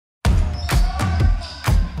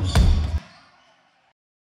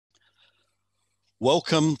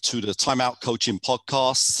Welcome to the Timeout Coaching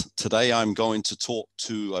Podcast. Today I'm going to talk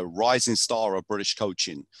to a rising star of British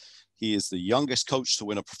coaching. He is the youngest coach to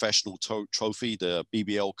win a professional trophy, the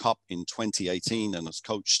BBL Cup in 2018, and has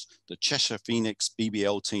coached the Cheshire Phoenix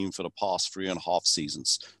BBL team for the past 3.5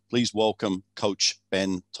 seasons. Please welcome Coach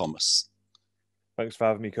Ben Thomas. Thanks for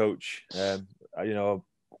having me, Coach. Happy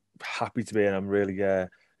to be in. I'm really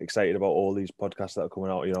excited about all these podcasts that are coming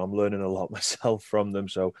out. I'm learning a lot myself from them.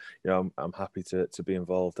 So, I'm happy to be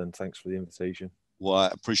involved, and thanks for the invitation. Well, I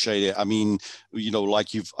appreciate it. I mean, like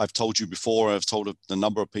I've told you before, I've told the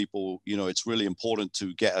number of people, it's really important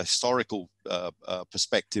to get a historical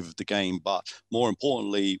perspective of the game. But more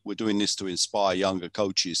importantly, we're doing this to inspire younger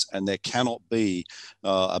coaches. And there cannot be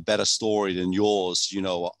a better story than yours,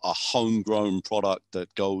 a homegrown product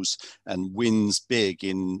that goes and wins big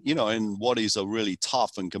in what is a really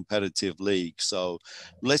tough and competitive league. So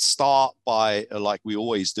let's start by, like we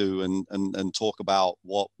always do, and talk about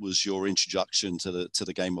what was your introduction to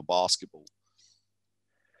the game of basketball.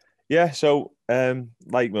 Yeah, so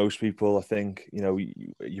like most people, I think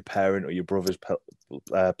your parent or your brothers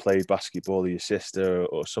played basketball, or your sister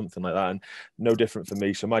or something like that, and no different for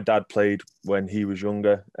me. So my dad played when he was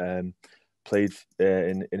younger, played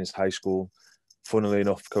in his high school. Funnily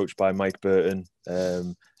enough, coached by Mike Burton.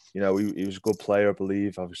 He was a good player, I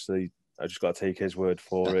believe. Obviously, I just got to take his word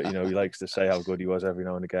for it. He likes to say how good he was every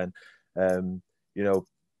now and again.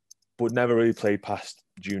 But never really played past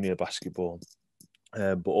junior basketball.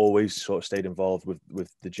 But always sort of stayed involved with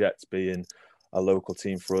the Jets being a local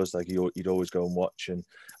team for us. Like he'd always go and watch, and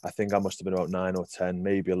I think I must have been about 9 or 10,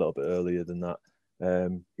 maybe a little bit earlier than that.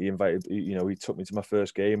 He took me to my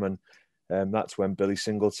first game, and that's when Billy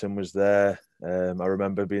Singleton was there. I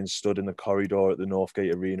remember being stood in the corridor at the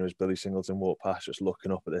Northgate Arena as Billy Singleton walked past, just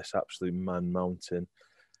looking up at this absolute man mountain.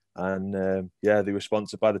 And they were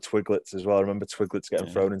sponsored by the Twiglets as well. I remember Twiglets getting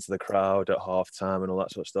thrown into the crowd at halftime and all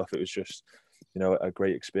that sort of stuff. It was just, a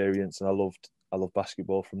great experience, and I loved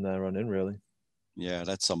basketball from there on in, really. Yeah,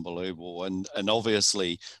 that's unbelievable, and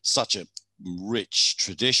obviously such a rich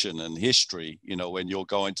tradition and history. When you're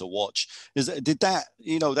going to watch, did that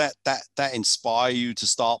that inspire you to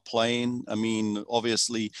start playing? I mean,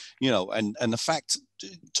 obviously, and the fact.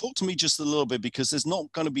 Talk to me just a little bit, because there's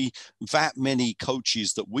not going to be that many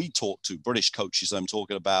coaches that we talk to, British coaches I'm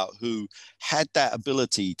talking about, who had that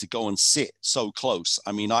ability to go and sit so close.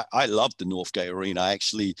 I mean, I loved the Northgate Arena. I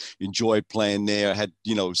actually enjoyed playing there. I had,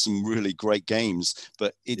 some really great games,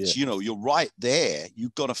 but it's, you're right there.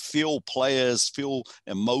 You've got to feel players, feel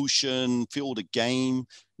emotion, feel the game.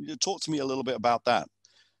 Talk to me a little bit about that.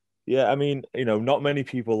 Yeah, I mean, not many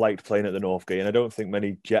people liked playing at the Northgate, and I don't think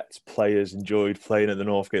many Jets players enjoyed playing at the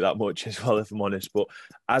Northgate that much as well, if I'm honest. But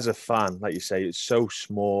as a fan, like you say, it's so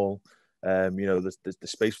small. The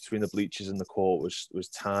space between the bleachers and the court was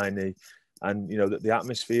tiny, and the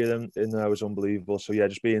atmosphere in there was unbelievable. So yeah,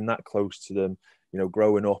 just being that close to them,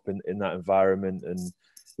 growing up in that environment, and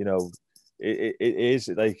it is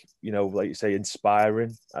like you say,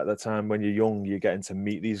 inspiring. At the time when you're young, you're getting to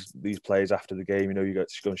meet these players after the game. You get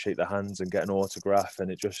to go and shake their hands and get an autograph, and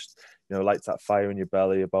it just lights that fire in your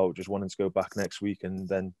belly about just wanting to go back next week and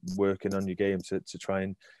then working on your game to try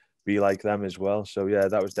and be like them as well. So yeah,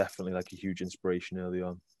 that was definitely like a huge inspiration early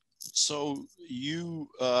on. So you,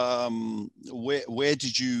 where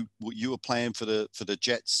did you were playing for the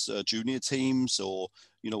Jets junior teams, or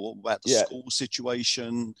what about the school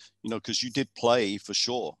situation? Because you did play for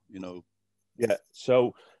sure. Yeah.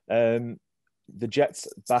 So the Jets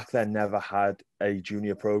back then never had a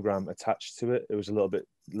junior program attached to it. It was a little bit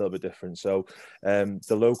different. So the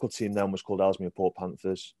local team then was called Ellesmere Port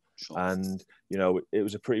Panthers. Sure. And it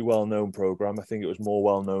was a pretty well-known program. I think it was more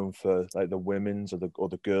well-known for like the women's or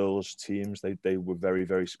the girls teams. They were very,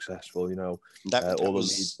 very successful. That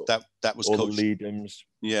was all Coach, the lead-ins.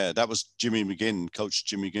 Yeah, that was Jimmy McGinn, Coach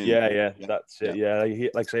Jimmy McGinn. Yeah, that's it. Yeah,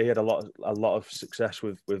 he had a lot of success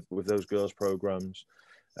with those girls programs,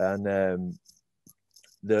 and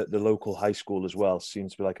the local high school as well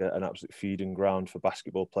seems to be like an absolute feeding ground for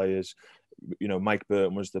basketball players. Mike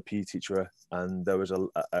Burton was the PE teacher, and there was a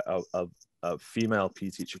female PE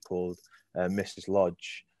teacher called Mrs.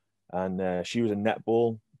 Lodge, and she was a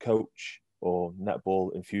netball coach or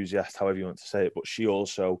netball enthusiast, however you want to say it. But she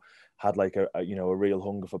also had like a real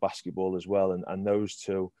hunger for basketball as well, and those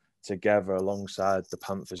two together alongside the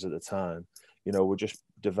Panthers at the time, were just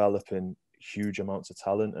developing huge amounts of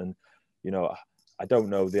talent. And I don't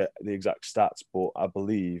know the exact stats, but I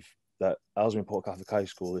believe that Ellesmere Port Catholic High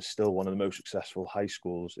School is still one of the most successful high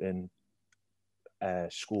schools in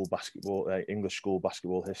school basketball, English school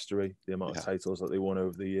basketball history. The amount of titles that they won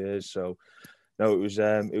over the years. So no, it was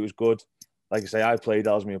good. like I say, I played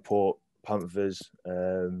Ellesmere Port Panthers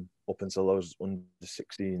up until I was under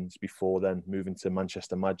 16s. Before then, moving to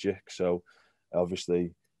Manchester Magic. So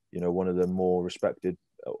obviously, one of the more respected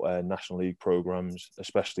National League programs.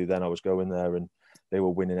 Especially then, I was going there and they were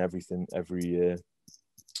winning everything every year,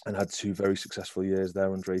 and had 2 very successful years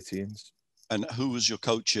there under 18s. And who was your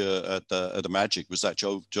coach at the Magic? Was that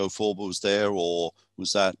Joe Forber was there, or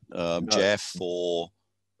was that Jeff, or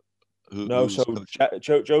who? No, who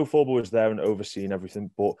so Joe Forber was there and overseeing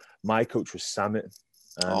everything, but my coach was Samet.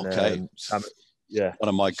 And, okay. Samet, yeah. One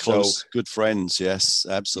of my close, good friends. Yes,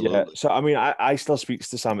 absolutely. Yeah. So, I mean, I still speak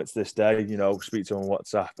to Samet to this day, speak to him on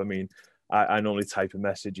WhatsApp. I mean, I normally type a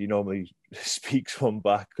message. He normally speaks one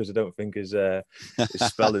back because I don't think his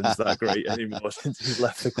spelling's that great anymore since he's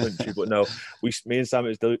left the country. But no, me and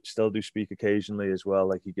Samet still do speak occasionally as well.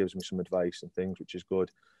 Like, he gives me some advice and things, which is good.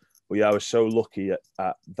 But yeah, I was so lucky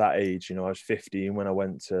at that age. I was 15 when I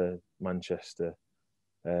went to Manchester.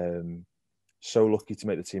 So lucky to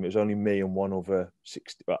make the team. It was only me and one other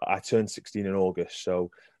 16. I turned 16 in August, so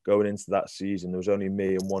going into that season, there was only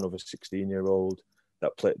me and one other 16-year-old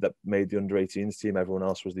that made the under-18s team. Everyone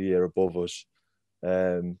else was the year above us.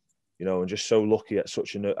 And just so lucky at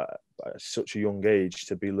such a young age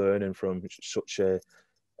to be learning from such a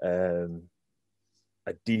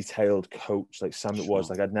detailed coach like Sam. It was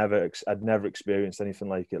like I'd never experienced anything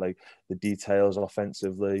like it. Like the details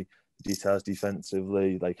offensively, details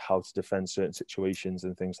defensively, like how to defend certain situations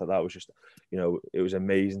and things like that was just, it was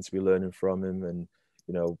amazing to be learning from him. And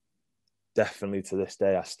definitely to this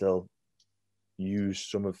day, I still use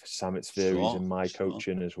some of Samet's theories in my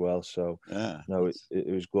coaching as well. So it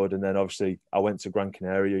was good. And then obviously I went to Gran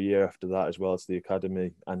Canaria a year after that as well to the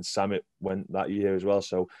academy, and Samet went that year as well.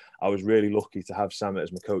 So I was really lucky to have Samet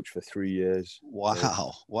as my coach for 3 years.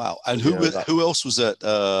 Wow. And who else was at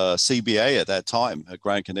CBA at that time at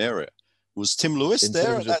Gran Canaria? Was Tim Lewis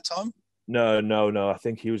there at that time? No. I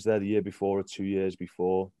think he was there the year before or 2 years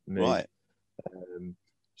before me. Right.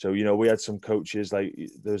 So, we had some coaches, like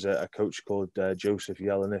there's a coach called Joseph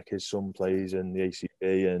Jelinek. His son plays in the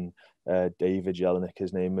ACB, and David Jelinek,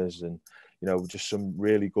 his name is, and, just some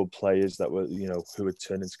really good players that were, who had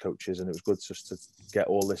turned into coaches. And it was good just to get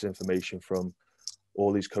all this information from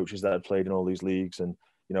all these coaches that had played in all these leagues. And,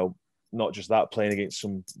 not just that, playing against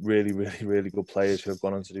some really, really, really good players who have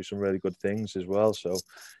gone on to do some really good things as well. So,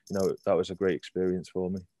 that was a great experience for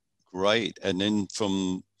me. Great. And then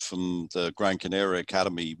from the Gran Canaria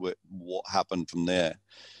Academy, what happened from there?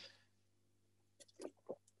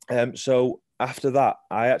 So after that,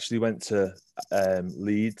 I actually went to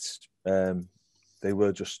Leeds. They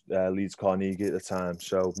were just Leeds Carnegie at the time.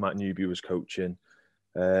 So Matt Newby was coaching.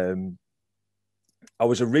 I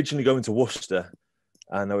was originally going to Worcester,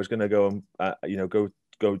 and I was going to go and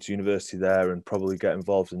go to university there and probably get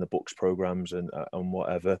involved in the books programs and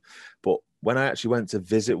whatever. But when I actually went to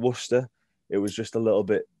visit Worcester, it was just a little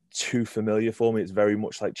bit too familiar for me. It's very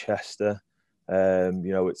much like Chester.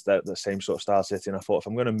 It's the same sort of style city. And I thought, if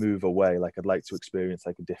I'm going to move away, like I'd like to experience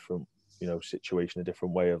like a different, situation, a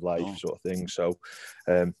different way of life sort of thing. So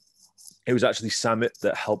it was actually Samet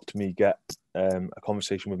that helped me get a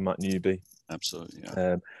conversation with Matt Newby. Absolutely,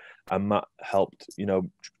 yeah. And Matt helped,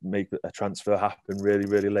 make a transfer happen really,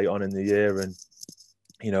 really late on in the year. And,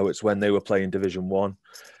 it's when they were playing Division 1.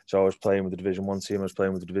 So I was playing with the Division 1 team. I was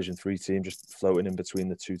playing with the Division 3 team, just floating in between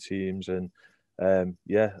the two teams. And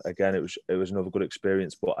again, it was another good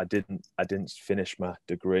experience. But I didn't finish my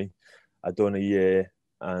degree. I'd done a year,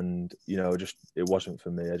 and it wasn't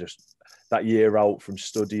for me. That year out from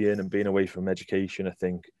studying and being away from education, I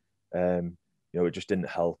think, it just didn't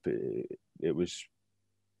help.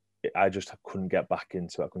 I just couldn't get back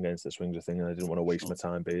into it. I couldn't get into the swings of things, and I didn't want to waste my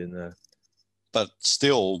time being there. But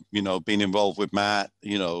still, being involved with Matt,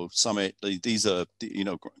 Summit, these are,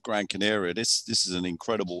 Gran Canaria, this is an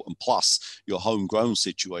incredible, and plus your homegrown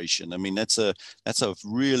situation. I mean, that's a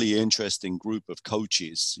really interesting group of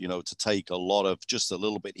coaches, to take a lot of just a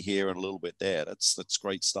little bit here and a little bit there. That's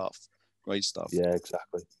great stuff. Great stuff. Yeah,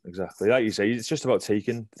 exactly. Like you say, it's just about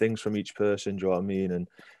taking things from each person. Do you know what I mean? And,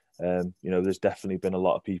 there's definitely been a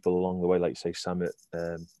lot of people along the way, like say Samet,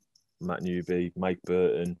 Matt Newby, Mike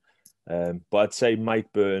Burton. But I'd say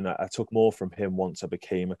Mike Burton, I took more from him once I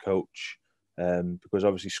became a coach, because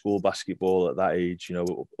obviously school basketball at that age,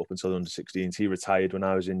 up until the under 16s, he retired when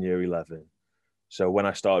I was in year 11. So when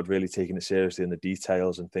I started really taking it seriously and the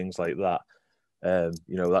details and things like that,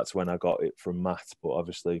 that's when I got it from Matt. But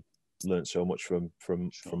obviously learned so much from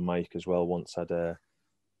Mike as well once I'd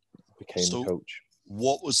became the coach.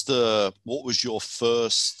 What was your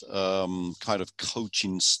first kind of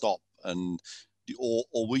coaching stop, and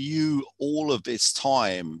or were you all of this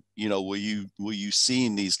time, were you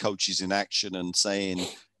seeing these coaches in action and saying,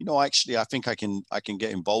 actually, I think I can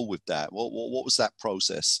get involved with that? What was that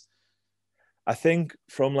process? I think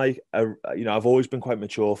from like I've always been quite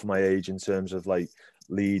mature for my age in terms of like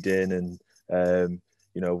leading and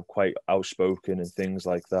quite outspoken and things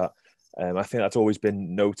like that. I think that's always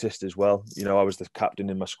been noticed as well. I was the captain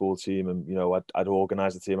in my school team, and I'd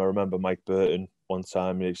organise the team. I remember Mike Burton one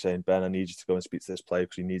time saying, "Ben, I need you to go and speak to this player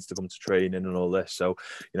because he needs to come to training and all this." So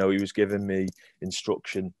he was giving me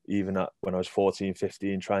instruction even when I was 14,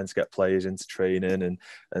 15, trying to get players into training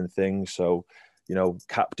and things. So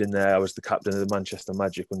captain there. I was the captain of the Manchester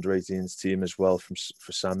Magic under-18s team as well for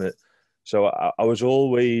Samet. So I was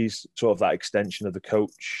always sort of that extension of the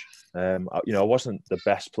coach. I wasn't the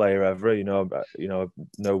best player ever. No,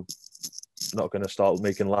 not going to start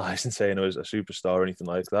making lies and saying I was a superstar or anything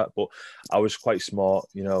like that. But I was quite smart,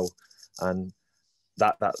 and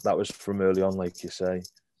that was from early on, like you say.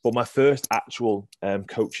 But my first actual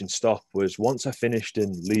coaching stop was once I finished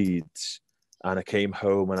in Leeds, and I came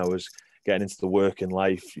home and I was getting into the working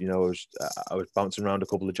life. I was bouncing around a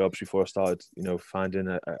couple of jobs before I started, finding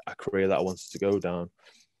a career that I wanted to go down.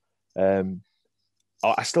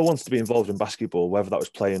 I still wanted to be involved in basketball, whether that was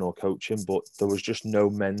playing or coaching, but there was just no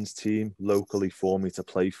men's team locally for me to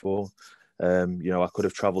play for. I could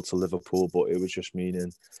have travelled to Liverpool, but it was just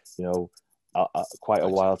meaning, quite a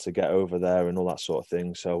while to get over there and all that sort of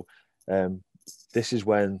thing. So this is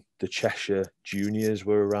when the Cheshire juniors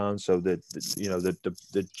were around. So the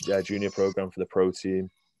junior program for the pro team.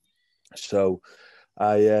 So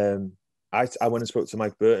I went and spoke to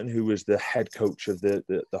Mike Burton, who was the head coach of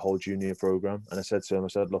the whole junior program. And I said to him,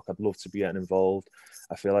 look, I'd love to be getting involved.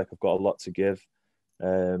 I feel like I've got a lot to give.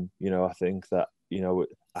 I think that,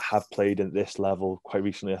 I have played at this level quite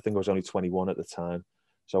recently. I think I was only 21 at the time.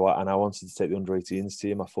 So, I wanted to take the under-18s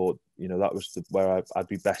team. I thought, that was where I'd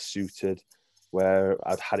be best suited, where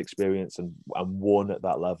I'd had experience and won at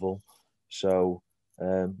that level. So,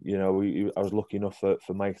 I was lucky enough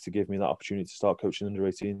for Mike to give me that opportunity to start coaching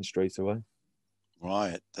under-18 straight away.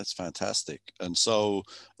 Right, that's fantastic. And so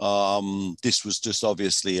this was just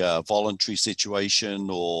obviously a voluntary situation,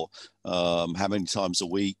 or how many times a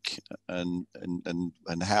week, and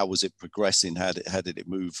how was it progressing? How did it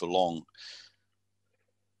move along?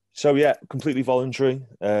 So yeah, completely voluntary.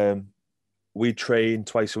 We trained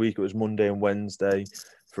twice a week. It was Monday and Wednesday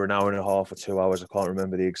for an hour and a half or 2 hours. I can't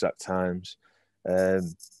remember the exact times.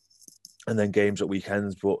 And then games at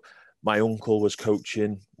weekends. But my uncle was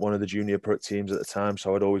coaching one of the junior pro teams at the time,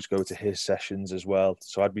 so I'd always go to his sessions as well.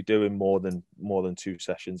 So I'd be doing more than 2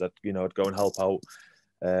 sessions. I'd go and help out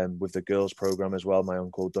with the girls program as well. My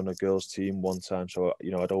uncle done a girls team one time, so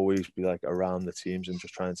I'd always be like around the teams and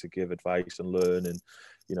just trying to give advice and learn, and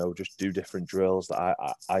just do different drills that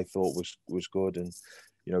I thought was good, and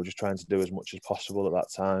just trying to do as much as possible at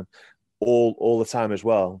that time. All the time as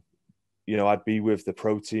well. I'd be with the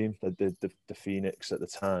pro team, the Phoenix at the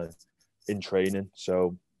time, in training.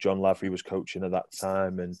 So John Lavery was coaching at that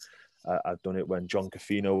time, and I'd done it when John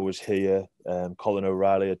Cafino was here. Colin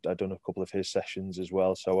O'Reilly, I'd done a couple of his sessions as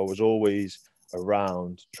well. So I was always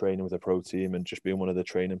around training with a pro team and just being one of the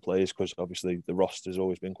training players, because obviously the roster's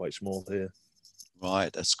always been quite small here.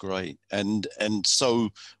 Right, that's great. And so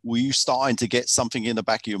were you starting to get something in the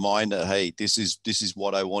back of your mind that, hey, this is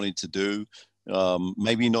what I wanted to do?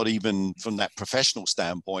 Maybe not even from that professional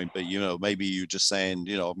standpoint, but maybe you're just saying,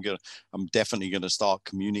 I'm definitely gonna start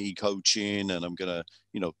community coaching, and I'm gonna,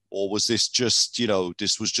 or was this just,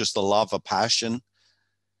 this was just a love, a passion?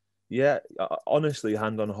 Yeah, honestly,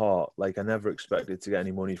 hand on heart, like I never expected to get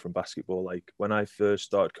any money from basketball. Like when I first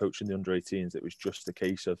started coaching the under-18s, it was just a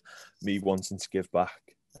case of me wanting to give back.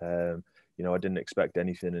 I didn't expect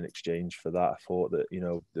anything in exchange for that. I thought that,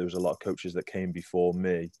 there was a lot of coaches that came before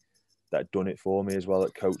me that had done it for me as well,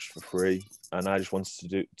 that coached for free, and I just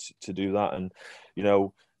wanted to do that. And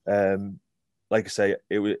like I say,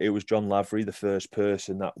 it was John Lavery, the first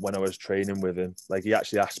person that when I was training with him, like he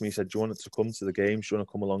actually asked me, he said, "Do you want to come to the games? Do you want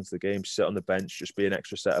to come along to the games, sit on the bench, just be an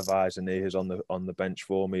extra set of eyes and ears on the bench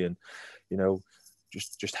for me, and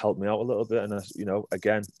just help me out a little bit?" And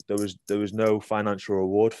again, there was no financial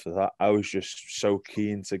reward for that. I was just so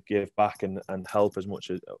keen to give back and help as much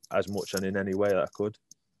and in any way that I could.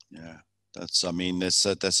 Yeah. That's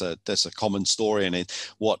a common story, and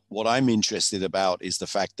what I'm interested about is the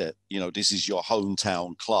fact that this is your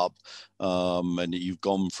hometown club, and you've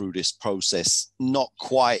gone through this process, not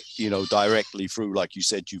quite directly through, like you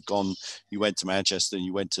said, you went to Manchester and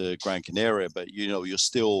you went to Gran Canaria, but you're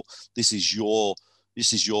still, this is your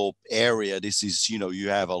this is your area. This is, you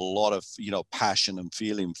have a lot of, passion and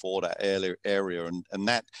feeling for that area. And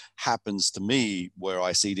that happens to me where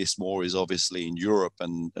I see this more is obviously in Europe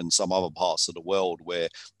and some other parts of the world where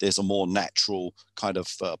there's a more natural kind of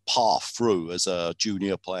path through as a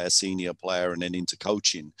junior player, senior player, and then into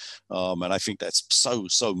coaching. And I think that's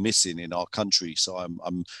so missing in our country. So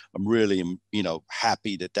I'm really,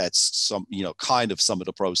 happy that that's some, kind of some of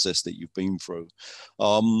the process that you've been through.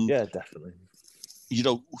 Yeah, definitely.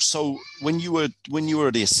 So when you were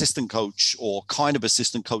the assistant coach or kind of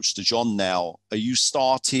assistant coach to John now, are you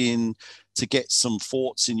starting to get some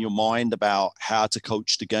thoughts in your mind about how to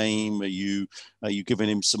coach the game? Are you giving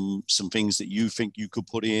him some things that you think you could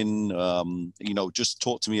put in? Just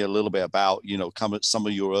talk to me a little bit about, some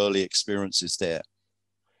of your early experiences there.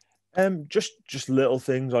 Just little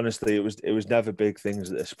things, honestly. It was never big things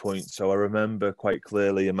at this point. So I remember quite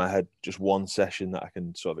clearly in my head just one session that I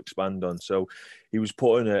can sort of expand on. So he was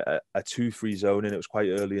putting a 2-3 zone in. It was quite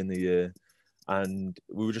early in the year, and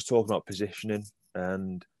we were just talking about positioning.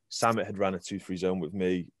 And Samet had ran a 2-3 zone with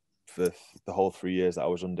me for the whole 3 years that I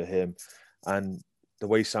was under him, and the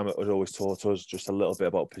way Samet was always taught us just a little bit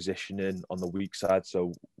about positioning on the weak side.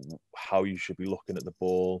 So how you should be looking at the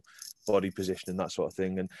ball, body positioning, that sort of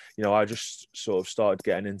thing. And, I just sort of started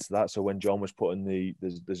getting into that. So when John was putting the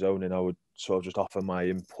zone in, I would sort of just offer my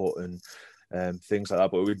input and things like that.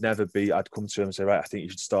 But it would never be, I'd come to him and say, right, I think you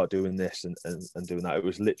should start doing this and doing that. It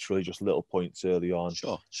was literally just little points early on.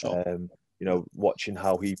 Sure. Watching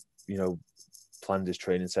how he, planned his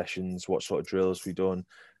training sessions, what sort of drills we done.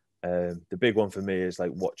 The big one for me is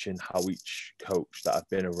like watching how each coach that I've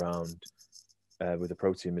been around with the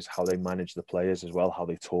pro team is how they manage the players as well, how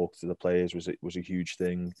they talk to the players was a huge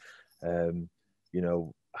thing.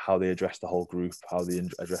 How they address the whole group, how they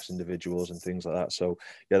address individuals and things like that. So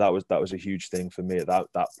yeah, that was a huge thing for me at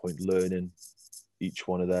that point, learning each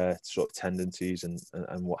one of their sort of tendencies and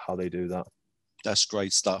how they do that. That's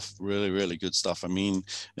great stuff. Really, really good stuff. I mean,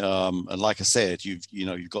 and like I said, you've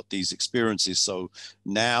got these experiences. So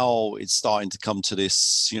now it's starting to come to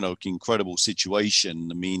this, incredible situation.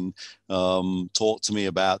 I mean, talk to me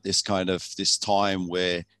about this time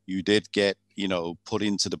where you did get, put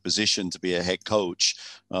into the position to be a head coach,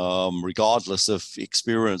 regardless of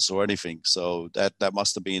experience or anything. So that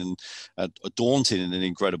must have been a daunting and an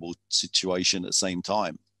incredible situation at the same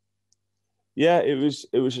time. Yeah, it was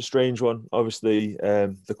a strange one. Obviously,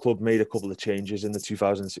 the club made a couple of changes in the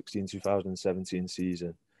 2016-2017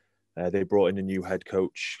 season. They brought in a new head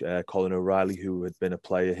coach, Colin O'Reilly, who had been a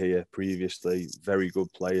player here previously, very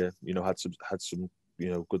good player. Had some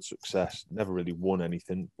good success. Never really won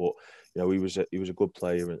anything, but he was a good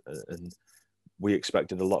player, and we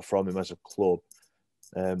expected a lot from him as a club.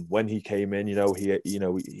 When he came in,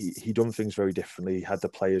 he done things very differently. He had the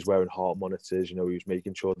players wearing heart monitors. He was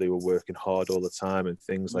making sure they were working hard all the time and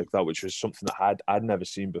things like that, which was something that I'd never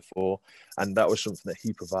seen before. And that was something that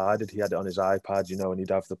he provided. He had it on his iPad, and he'd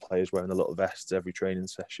have the players wearing the little vests every training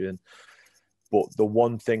session. But the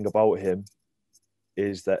one thing about him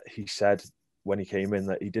is that he said when he came in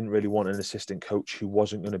that he didn't really want an assistant coach who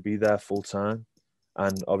wasn't going to be there full time.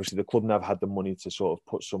 And obviously the club never had the money to sort of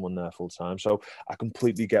put someone there full time. So I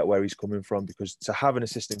completely get where he's coming from, because to have an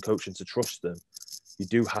assistant coach and to trust them, you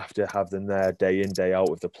do have to have them there day in, day out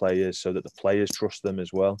with the players so that the players trust them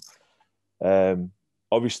as well.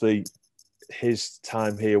 Obviously, his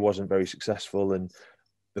time here wasn't very successful, and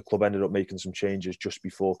the club ended up making some changes just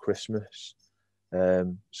before Christmas.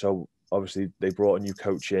 So obviously they brought a new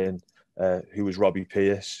coach in, who was Robbie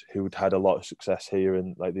Pearce, who had a lot of success here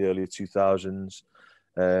in like the early 2000s.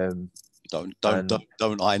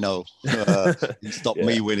 Don't I know? Stop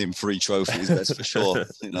me winning 3 trophies, that's for sure.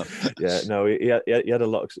 Yeah, no, he had a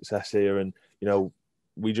lot of success here, and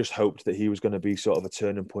we just hoped that he was going to be sort of a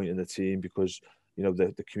turning point in the team, because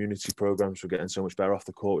the community programs were getting so much better off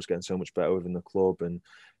the court, was getting so much better within the club, and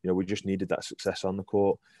we just needed that success on the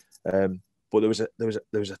court. But there was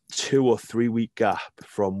a 2 or 3 week gap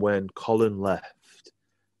from when Colin left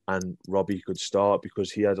and Robbie could start,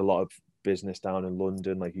 because he had a lot of business down in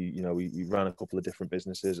London. Like he ran a couple of different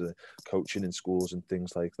businesses, coaching in schools and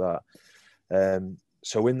things like that.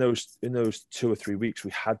 So in those 2 or 3 weeks,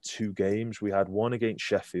 we had 2 games. We had one against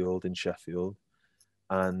Sheffield in Sheffield,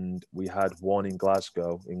 and we had one in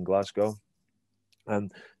Glasgow.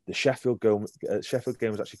 And the Sheffield game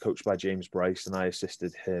was actually coached by James Bryce, and I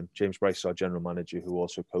assisted him. James Bryce is our general manager, who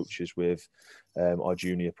also coaches with our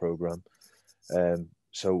junior program.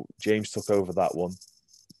 So James took over that one.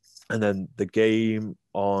 And then the game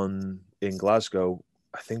in Glasgow,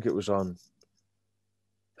 I think it was on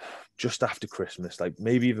just after Christmas, like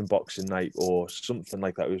maybe even Boxing Night or something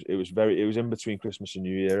like that. It was in between Christmas and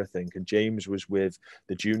New Year, I think. And James was with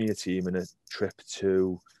the junior team in a trip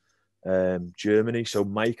to Germany. So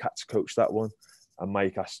Mike had to coach that one. And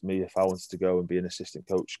Mike asked me if I wanted to go and be an assistant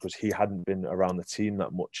coach because he hadn't been around the team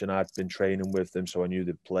that much and I'd been training with them. So I knew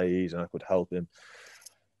the plays and I could help him.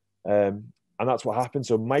 And that's what happened.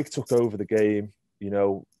 So Mike took over the game. You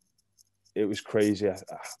know, it was crazy.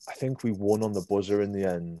 I think we won on the buzzer in the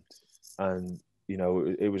end. And, you know,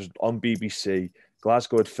 it was on BBC.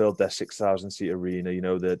 Glasgow had filled their 6,000 seat arena, you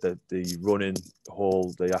know, the running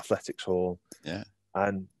hall, the athletics hall. Yeah.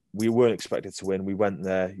 And we weren't expected to win. We went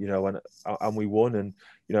there, you know, and we won. And,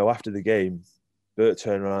 you know, after the game, Bert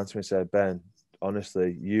turned around to me and said, Ben,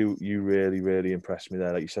 honestly, you really, really impressed me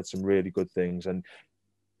there. Like, you said some really good things. And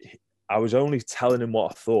I was only telling him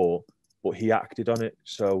what I thought, but he acted on it.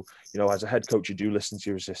 So, you know, as a head coach, you do listen to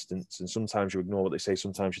your assistants, and sometimes you ignore what they say.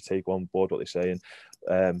 Sometimes you take on board what they say.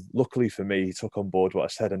 And luckily for me, he took on board what I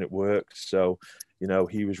said and it worked. So, you know,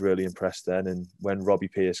 he was really impressed then. And when Robbie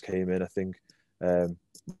Pearce came in, I think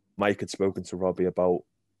Mike had spoken to Robbie about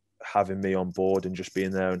having me on board and just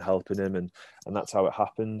being there and helping him. And that's how it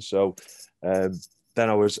happened. So, then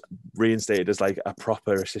I was reinstated as like a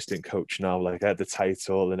proper assistant coach now. Like I had the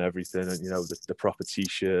title and everything, and, you know, the proper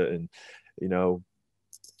T-shirt, and, you know,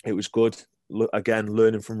 it was good. Again,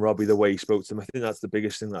 learning from Robbie the way he spoke to them. I think that's the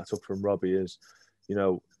biggest thing that I took from Robbie is, you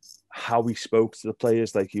know, how he spoke to the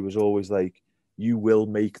players. Like, he was always like, you will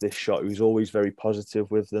make this shot. He was always very positive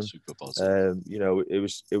with them. Super positive. You know, it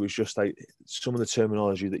was just like some of the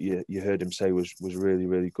terminology that you heard him say was really,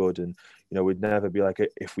 really good. And, you know, we'd never be like,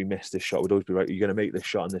 if we miss this shot, we'd always be like, you're going to make this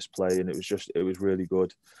shot on this play. And it was really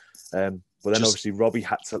good. But then obviously Robbie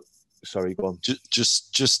had to, sorry, go on.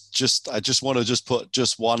 I just want to put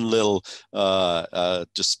just one little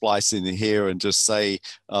just splice in here and just say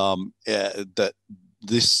that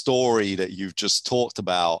this story that you've just talked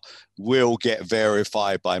about will get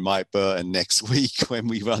verified by Mike Burton next week when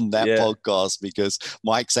we run that podcast, because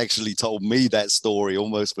Mike's actually told me that story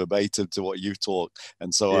almost verbatim to what you talked.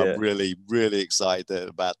 And so I'm really, really excited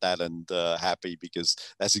about that and happy, because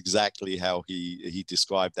that's exactly how he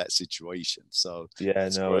described that situation. So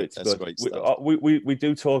it's that's good. Great stuff. We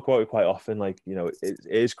do talk about it quite often. Like, you know, it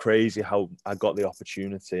is crazy how I got the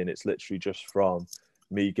opportunity, and it's literally just from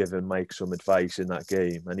me giving Mike some advice in that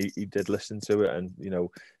game, and he did listen to it. And, you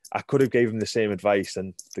know, I could have gave him the same advice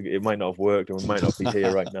and it might not have worked, and we might not be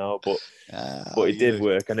here right now, but it did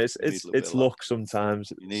work. And it's luck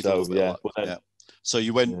sometimes. You need a little bit of luck. So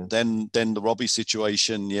you went then the Robbie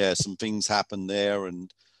situation, some things happened there.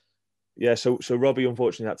 And so Robbie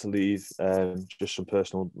unfortunately had to leave, just some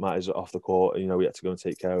personal matters off the court. You know, we had to go and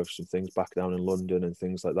take care of some things back down in London and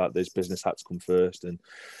things like that. His business had to come first, and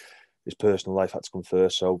his personal life had to come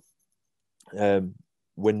first. So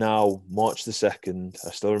we're now March the 2nd.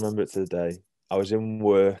 I still remember it to the day. I was in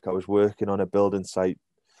work. I was working on a building site,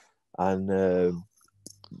 and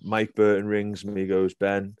Mike Burton rings me. He goes,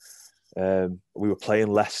 Ben, we were playing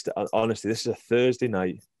Leicester. Honestly, this is a Thursday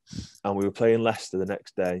night, and we were playing Leicester the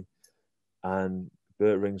next day. And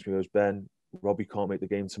Bert rings me, goes, Ben, Robbie can't make the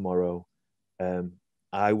game tomorrow.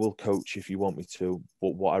 I will coach if you want me to,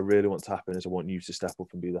 but what I really want to happen is I want you to step up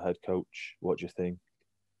and be the head coach. What do you think?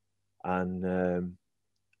 And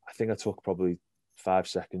I think I took probably 5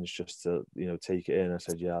 seconds just to, you know, take it in. I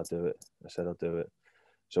said, yeah, I'll do it. I'll do it.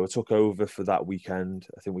 So I took over for that weekend.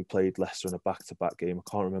 I think we played Leicester in a back-to-back game.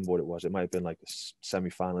 I can't remember what it was. It might have been like the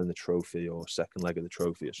semi-final in the trophy or second leg of the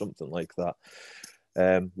trophy or something like that.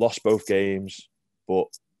 Lost both games, but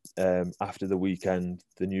after the weekend,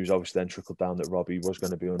 the news obviously then trickled down that Robbie was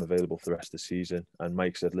going to be unavailable for the rest of the season. And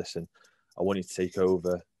Mike said, listen, I want you to take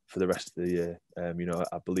over for the rest of the year. You know,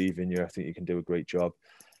 I believe in you. I think you can do a great job.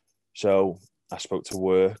 So I spoke to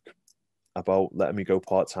work about letting me go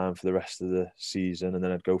part-time for the rest of the season, and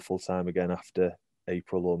then I'd go full-time again after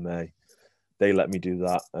April or May. They let me do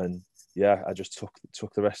that. And I just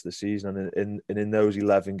took the rest of the season. And in those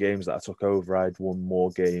 11 games that I took over, I'd won more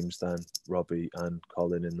games than Robbie and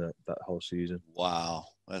Colin in that whole season. Wow,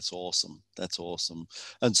 that's awesome.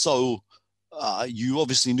 And so you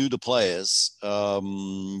obviously knew the players.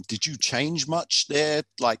 Did you change much there,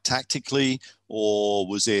 like tactically, or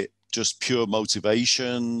was it just pure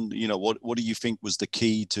motivation? You know, what do you think was the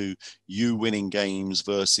key to you winning games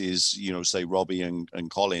versus, you know, say Robbie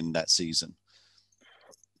and Colin that season?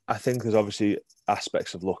 I think there's obviously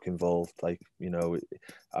aspects of luck involved. Like, you know,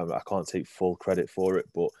 I can't take full credit for it,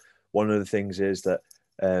 but one of the things is that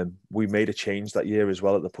we made a change that year as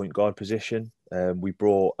well at the point guard position. We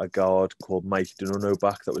brought a guard called Mike Donuno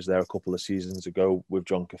back that was there a couple of seasons ago with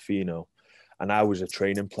John Cafino. And I was a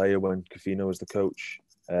training player when Cofino was the coach.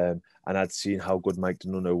 And I'd seen how good Mike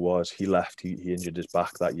Donuno was. He left, he injured his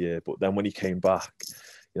back that year. But then when he came back,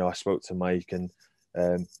 I spoke to Mike and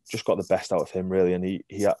just got the best out of him, really. And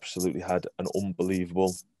he absolutely had an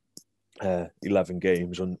unbelievable 11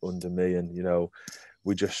 games under me. And,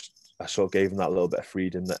 I sort of gave him that little bit of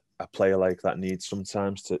freedom that a player like that needs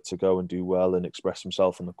sometimes to go and do well and express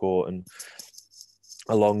himself on the court. And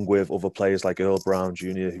along with other players like Earl Brown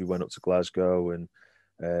Jr., who went up to Glasgow, and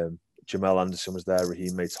Jamel Anderson was there,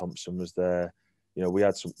 Raheem May Thompson was there. We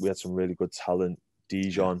had some really good talent.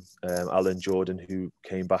 Dijon, Alan Jordan, who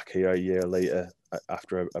came back here a year later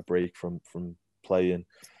after a break from playing.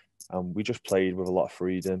 And we just played with a lot of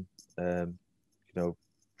freedom,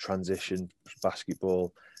 transition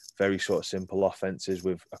basketball, very sort of simple offenses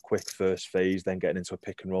with a quick first phase, then getting into a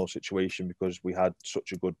pick and roll situation because we had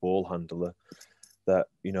such a good ball handler that,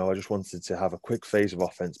 I just wanted to have a quick phase of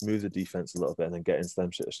offense, move the defense a little bit, and then get into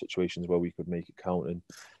them sort of situations where we could make it count. And,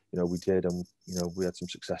 we did, and, we had some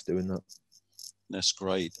success doing that. That's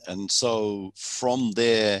great. And so from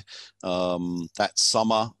there, that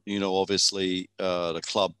summer, obviously the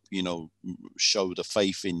club, showed a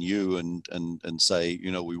faith in you and say,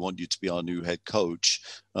 we want you to be our new head coach.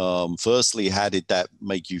 Firstly, how did that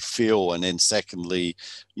make you feel? And then secondly,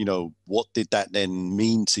 what did that then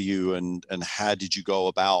mean to you? And how did you go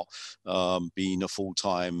about being a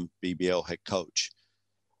full-time BBL head coach?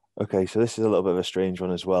 Okay, so this is a little bit of a strange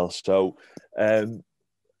one as well. So,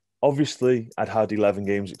 obviously, I'd had 11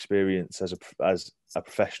 games experience as a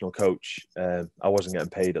professional coach. I wasn't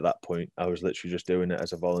getting paid at that point. I was literally just doing it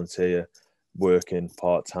as a volunteer, working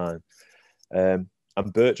part-time. And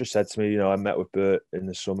Bert just said to me, I met with Bert in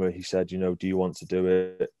the summer. He said, do you want to do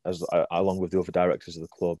it along with the other directors of the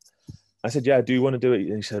club? I said, yeah, I do want to do it.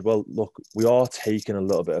 And he said, well, look, we are taking a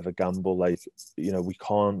little bit of a gamble. Like, we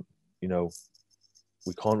can't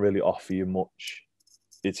really offer you much.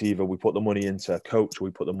 It's either we put the money into a coach or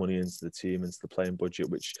we put the money into the team, into the playing budget,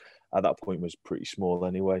 which at that point was pretty small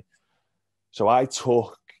anyway. So I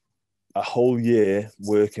took a whole year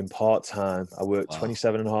working part-time. I worked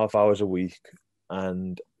 27 and a half hours a week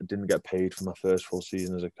and didn't get paid for my first full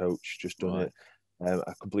season as a coach, just done it.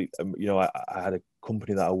 I had a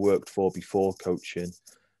company that I worked for before coaching,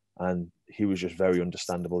 and he was just very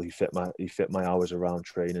understandable. He fit my hours around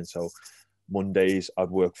training. So Mondays, I'd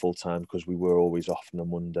work full-time because we were always off on a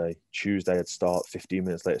Monday. Tuesday, I'd start 15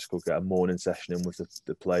 minutes later to go get a morning session in with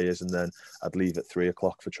the players, and then I'd leave at 3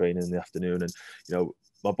 o'clock for training in the afternoon. And,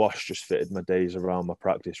 my boss just fitted my days around my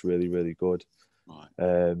practice really, really good.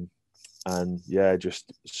 Right. And, yeah,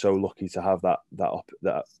 just so lucky to have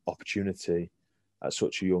that opportunity at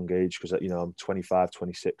such a young age because, I'm 25,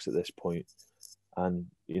 26 at this point. And,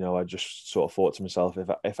 I just sort of thought to myself,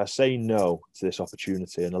 if I say no to this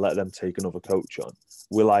opportunity and I let them take another coach on,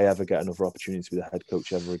 will I ever get another opportunity to be the head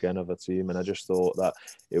coach ever again of a team? And I just thought that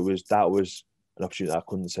that was an opportunity I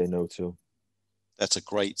couldn't say no to. That's a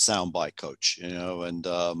great soundbite, Coach, and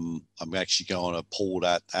I'm actually going to pull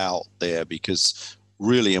that out there because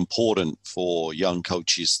really important for young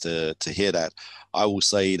coaches to hear that. I will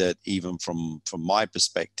say that even from my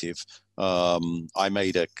perspective, I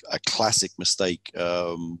made a classic mistake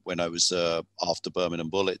when I was after Birmingham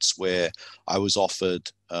Bullets, where I was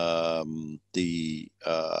offered the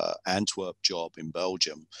Antwerp job in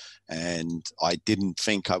Belgium, and I didn't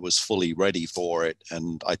think I was fully ready for it,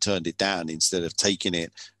 and I turned it down instead of taking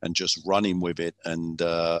it and just running with it and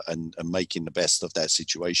making the best of that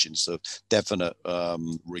situation. So definite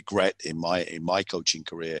regret in my coaching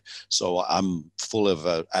career. So I'm full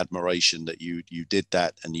of admiration that you did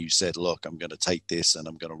that and you said, look, I'm going to take this and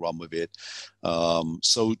I'm going to run with it.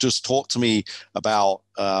 So just talk to me about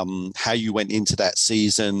how you went into that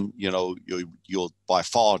season. You're by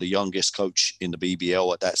far the youngest coach in the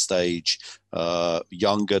BBL at that stage,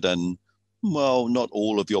 younger than, well, not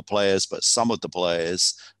all of your players, but some of the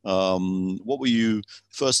players. What were you,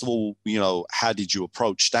 first of all, how did you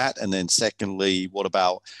approach that? And then secondly, what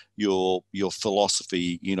about your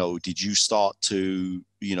philosophy? Did you start to,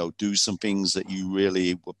 do some things that you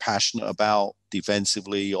really were passionate about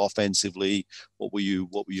defensively, offensively? What were you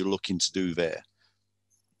looking to do there?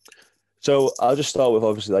 So I'll just start with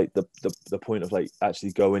obviously like the point of like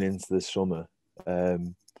actually going into the summer.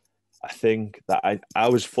 I think that I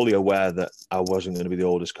was fully aware that I wasn't going to be the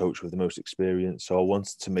oldest coach with the most experience. So I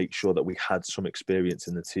wanted to make sure that we had some experience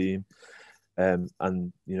in the team. And,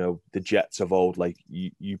 the Jets of old, like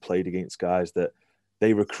you played against guys that,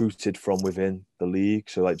 they recruited from within the league.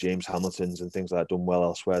 So like James Hamilton's and things like that done well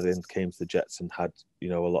elsewhere, then came to the Jets and had, you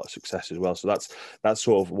know, a lot of success as well. So that's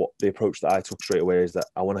sort of what the approach that I took straight away, is that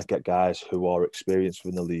I want to get guys who are experienced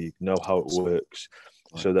within the league, know how it works,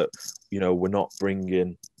 so that, you know, we're not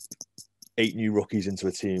bringing 8 new rookies into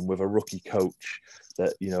a team with a rookie coach,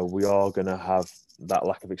 that, you know, we are going to have that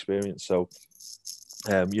lack of experience. So,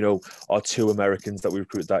 you know, our 2 Americans that we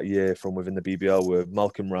recruited that year from within the BBL were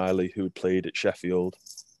Malcolm Riley, who had played at Sheffield,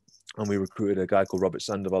 and we recruited a guy called Robert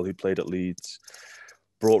Sandoval, who played at Leeds.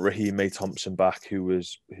 Brought Raheem May Thompson back, who'd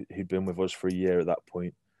been with us for a year at that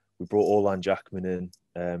point. We brought Orlan Jackman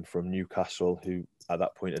in from Newcastle, who at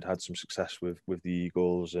that point had some success with the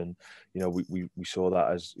Eagles, and, you know, we saw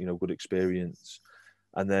that as, you know, good experience.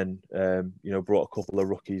 And then, you know, brought a couple of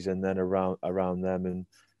rookies in then around them, and,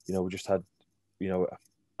 you know, we just had, you know,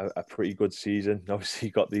 a pretty good season. Obviously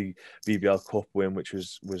got the BBL Cup win, which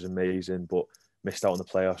was amazing, but missed out on the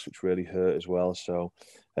playoffs, which really hurt as well. So,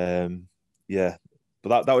 yeah,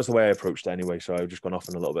 but that was the way I approached it anyway. So I've just gone off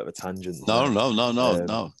on a little bit of a tangent.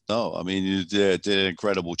 No. I mean, you did an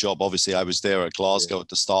incredible job. Obviously, I was there at Glasgow at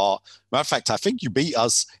the start. Matter of fact, I think you beat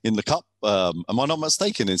us in the cup. Am I not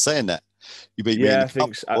mistaken in saying that? You beat me in the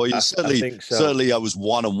cup. Well, you certainly, I think so. Certainly I was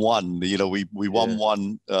 1-1. You know, we won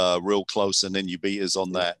one real close, and then you beat us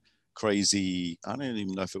on that crazy. I don't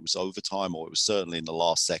even know if it was overtime or it was certainly in the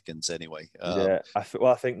last seconds anyway. I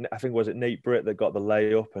think was it Nate Britt that got the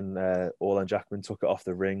layup, and Orlan Jackman took it off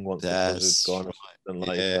the ring once the buzz had gone or something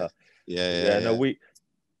like that. No,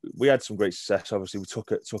 we had some great success. Obviously, we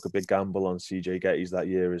took a big gamble on CJ Gettys that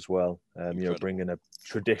year as well. You know, bringing a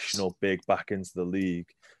traditional big back into the league.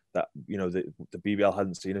 That, you know, the BBL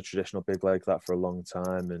hadn't seen a traditional big like that for a long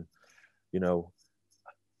time, and, you know,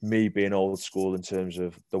 me being old school in terms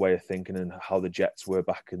of the way of thinking and how the Jets were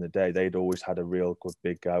back in the day, they'd always had a real good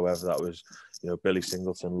big guy, whether that was, you know, Billy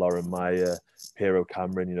Singleton, Lauren Meyer, Piero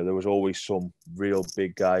Cameron. You know, there was always some real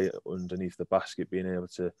big guy underneath the basket being able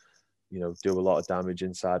to, you know, do a lot of damage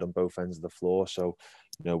inside on both ends of the floor. So,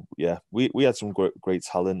 you know, yeah, we had some great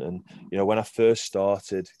talent. And, you know, when I first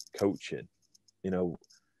started coaching, you know,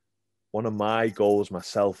 one of my goals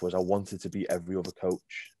myself was I wanted to be every other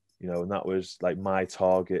coach, you know, and that was like my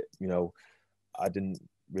target. You know, I didn't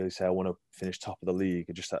really say I want to finish top of the league.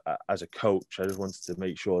 I just, as a coach, I just wanted to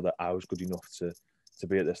make sure that I was good enough to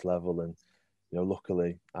be at this level. And, you know,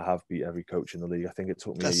 luckily I have beat every coach in the league. I think it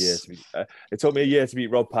took me a year to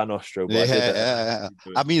beat Rob Panostro.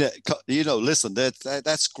 But I mean, you know, listen,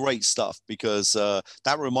 that's great stuff, because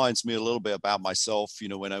that reminds me a little bit about myself. You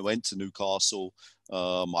know, when I went to Newcastle,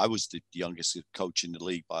 I was the youngest coach in the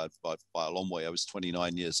league by a long way. I was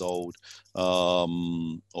 29 years old,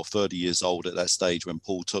 or 30 years old at that stage when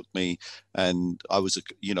Paul took me. And I was,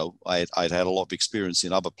 you know, I'd had a lot of experience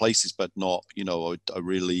in other places, but not, you know, I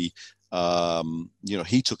really, you know,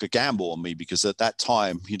 he took a gamble on me, because at that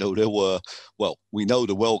time, you know, there were, well, we know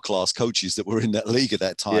the world-class coaches that were in that league at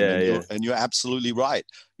that time. And you're absolutely right.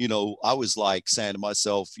 You know, I was like saying to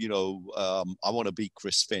myself, you know, I want to beat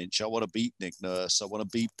Chris Finch. I want to beat Nick Nurse. I want to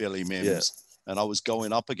beat Billy Mims. Yeah. And I was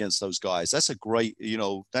going up against those guys. That's a great, you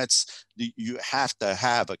know, you have to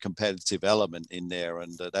have a competitive element in there.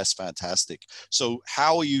 And that's fantastic. So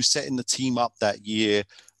how are you setting the team up that year?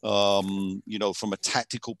 You know, from a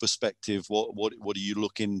tactical perspective, what are you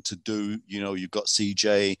looking to do? You know, you've got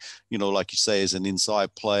CJ, you know, like you say, as an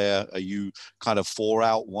inside player. Are you kind of 4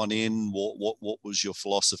 out, 1 in? What was your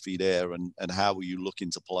philosophy there, and how were you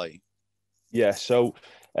looking to play? Yeah, so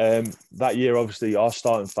that year, obviously, our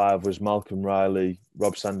starting 5 was Malcolm Riley,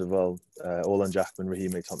 Rob Sandoval, Orlan Jackman,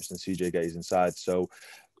 Raheem A. Thompson, CJ Gettys inside. So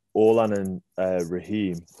Orlan and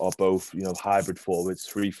Raheem are both, you know, hybrid forwards,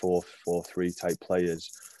 3-4-4-3 type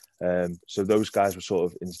players. So those guys were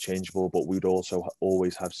sort of interchangeable, but we'd also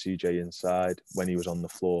always have CJ inside when he was on the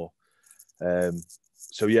floor.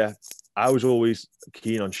 So yeah, I was always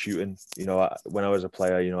keen on shooting. You know, when I was a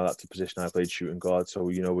player, you know, that's the position I played, shooting guard. So,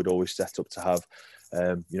 you know, we'd always set up to have,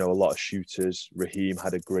 you know, a lot of shooters. Raheem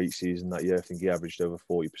had a great season that year. I think he averaged over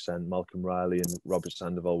 40%. Malcolm Riley and Robert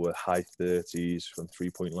Sandoval were high 30s from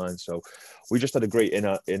 3-point line. So we just had a great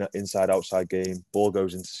inside-outside game. Ball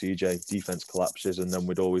goes into CJ, defense collapses, and then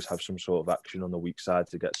we'd always have some sort of action on the weak side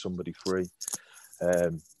to get somebody free.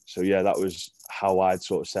 So yeah, that was how I'd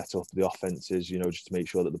sort of set up the offenses, you know, just to make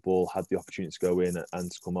sure that the ball had the opportunity to go in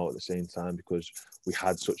and to come out at the same time, because we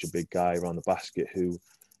had such a big guy around the basket who,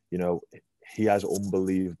 you know, he has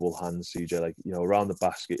unbelievable hands, CJ. Like, you know, around the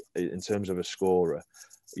basket, in terms of a scorer,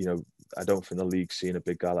 you know, I don't think the league's seen a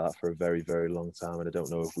big guy like that for a very, very long time, and I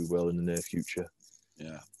don't know if we will in the near future.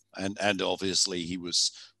 Yeah, and obviously he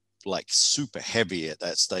was like super heavy at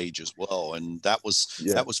that stage as well. And that was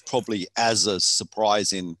Yeah. probably as a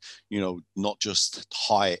surprising, not just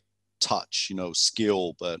high touch,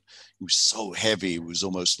 skill, but it was so heavy. It was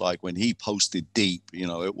almost like when he posted deep,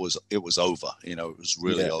 it was over. It was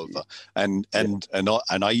really over. And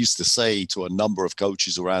I used to say to a number of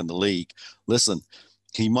coaches around the league, listen,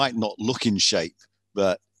 he might not look in shape,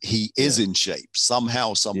 but he is in shape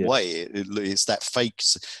somehow, some way. It's that fake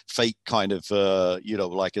kind of,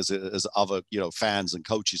 like as other, fans and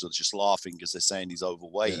coaches are just laughing because they're saying he's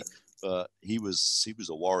overweight. But he was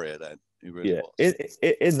a warrior then. He really was.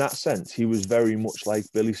 In that sense, he was very much like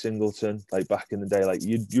Billy Singleton, like back in the day. Like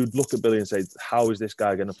you'd look at Billy and say, how is this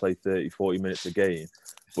guy going to play 30, 40 minutes a game?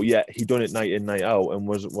 But yet he done it night in, night out, and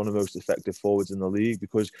was one of the most effective forwards in the league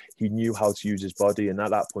because he knew how to use his body. And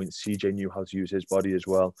at that point, CJ knew how to use his body as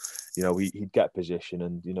well. He'd get position,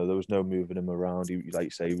 and there was no moving him around. He, like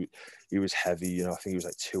you say, he was heavy. I think he was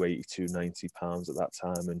like 280, 290 pounds at that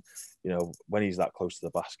time. And when he's that close to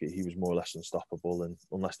the basket, he was more or less unstoppable. And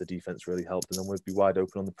unless the defense really helped, and then we'd be wide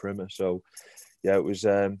open on the perimeter. So yeah, it was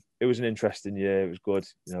an interesting year. It was good.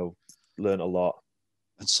 Learned a lot.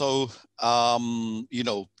 And so,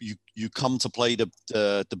 you come to play the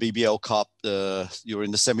BBL Cup. You're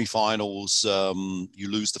in the semifinals. You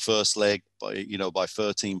lose the first leg by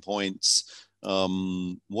 13 points.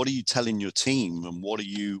 What are you telling your team, and what are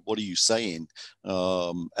you saying?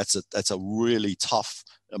 That's a really tough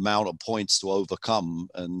amount of points to overcome.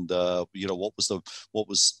 And what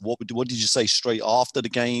did you say straight after the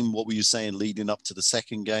game? What were you saying leading up to the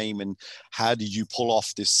second game? And how did you pull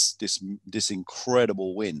off this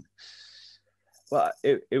incredible win? Well,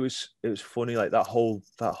 it was funny. Like that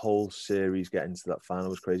whole series getting to that final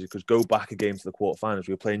was crazy because go back a game to the quarterfinals.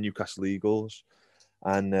 We were playing Newcastle Eagles,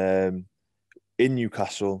 and in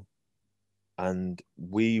Newcastle, and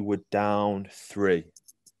we were down 3.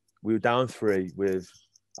 We were down 3 with,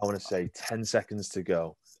 I want to say, 10 seconds to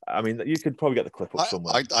go. I mean, you could probably get the clip up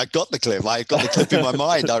somewhere. I got the clip. I got the clip in my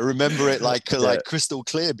mind. I remember it like crystal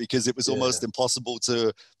clear because it was almost impossible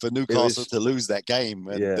for Newcastle to lose that game.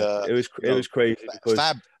 And it was crazy because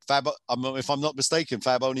Fab, if I'm not mistaken,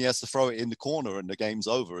 Fab only has to throw it in the corner and the game's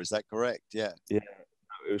over. Is that correct? Yeah. Yeah,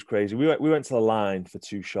 it was crazy. We went to the line for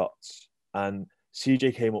 2 shots, and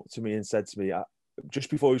CJ came up to me and said to me, just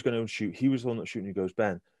before he was going to shoot, he was the one that shooting. He goes,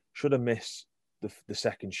 Ben, should have missed the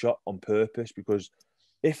second shot on purpose because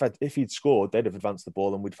if he'd scored, they'd have advanced the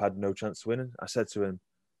ball and we'd have had no chance of winning. I said to him,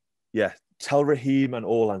 yeah, tell Raheem and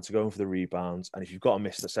Orlan to go in for the rebounds. And if you've got to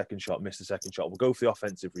miss the second shot, miss the second shot. We'll go for the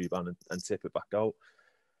offensive rebound and tip it back out.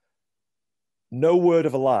 No word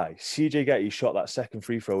of a lie. CJ Getty shot that second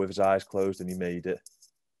free throw with his eyes closed and he made it.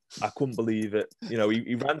 I couldn't believe it.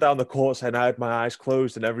 He ran down the court saying I had my eyes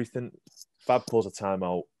closed and everything. Fab calls a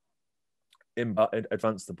timeout,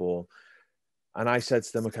 advance the ball. And I said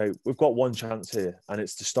to them, okay, we've got one chance here, and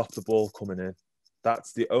it's to stop the ball coming in.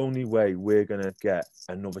 That's the only way we're going to get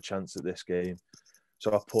another chance at this game.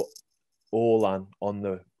 So I put Orlan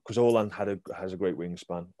because Orlan has a great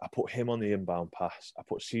wingspan. I put him on the inbound pass. I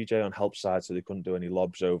put CJ on help side so they couldn't do any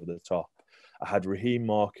lobs over the top. I had Raheem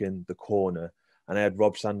marking the corner, and I had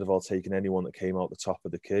Rob Sandoval taking anyone that came out the top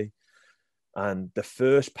of the key. And the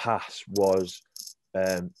first pass was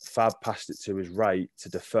Fab passed it to his right to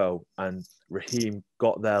Defoe, and Raheem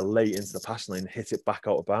got there late into the passing lane and hit it back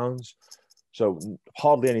out of bounds. So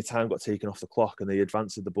hardly any time got taken off the clock, and they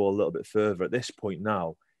advanced the ball a little bit further. At this point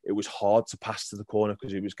now, it was hard to pass to the corner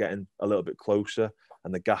because it was getting a little bit closer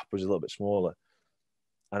and the gap was a little bit smaller.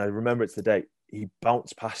 And I remember it to the day. He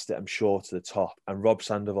bounced past it, I'm sure, to the top, and Rob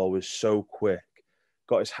Sandoval was so quick,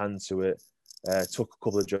 got his hand to it, took a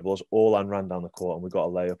couple of dribbles, Orlan ran down the court, and we got a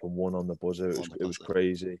layup and won on the buzzer. It was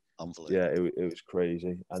crazy. Yeah, it was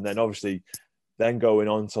crazy. And then obviously, going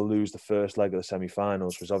on to lose the first leg of the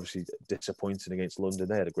semi-finals was obviously disappointing against London.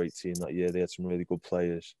 They had a great team that year. They had some really good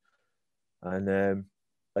players. And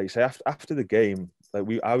like you say, after the game,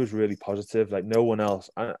 I was really positive. Like no one else,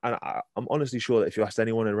 and I'm honestly sure that if you asked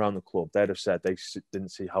anyone around the club, they'd have said they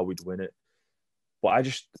didn't see how we'd win it. But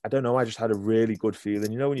I don't know. I just had a really good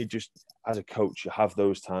feeling. When you just, as a coach, you have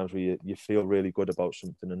those times where you feel really good about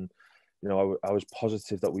something. And, I was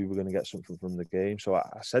positive that we were going to get something from the game. So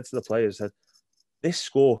I said to the players, this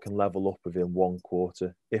score can level up within one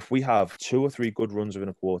quarter. If we have 2 or 3 good runs within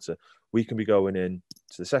a quarter, we can be going in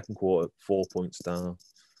to the second quarter 4 points down.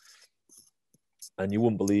 And you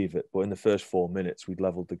wouldn't believe it, but in the first 4 minutes, we'd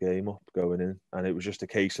leveled the game up going in. And it was just a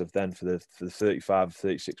case of then for the 35,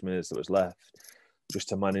 36 minutes that was left, just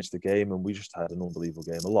to manage the game, and we just had an unbelievable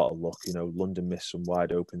game. A lot of luck, London missed some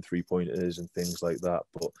wide open 3-pointers and things like that,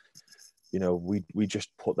 but you know, we just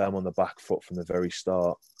put them on the back foot from the very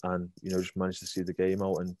start, and you know, just managed to see the game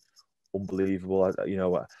out. And unbelievable.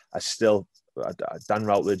 Dan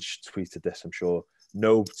Routledge tweeted this, I'm sure.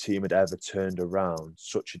 No team had ever turned around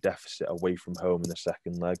such a deficit away from home in the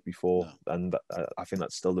second leg before, and I think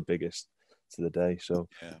that's still the biggest to the day. So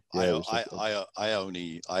I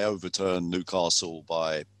overturned Newcastle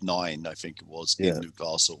by 9, I think it was, in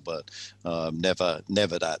Newcastle, but never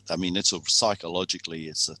that. I mean,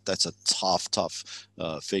 psychologically, that's a tough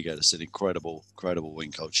figure. It's an incredible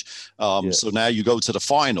win, coach. So now you go to the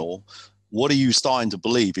final. What are you starting to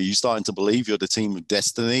believe? Are you starting to believe you're the team of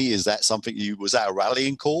destiny? Is that something was that a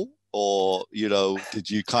rallying call, or you know, did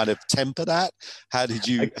you kind of temper that? How did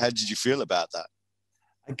you feel about that?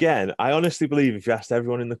 Again, I honestly believe if you asked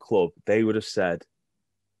everyone in the club, they would have said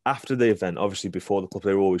after the event, obviously before the club,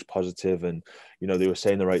 they were always positive, and you know, they were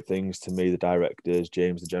saying the right things to me, the directors,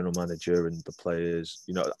 James, the general manager, and the players.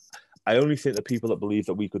 You know, I only think the people that believed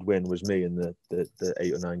that we could win was me and the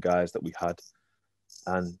 8 or 9 guys that we had,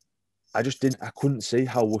 and I couldn't see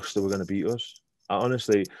how Worcester were going to beat us.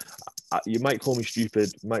 Honestly, you might call me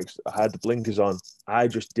stupid. I had the blinkers on. I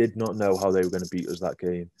just did not know how they were going to beat us that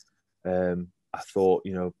game. I thought,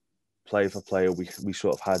 you know, player for player, we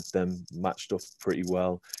sort of had them matched up pretty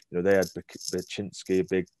well. You know, they had Baczynski, a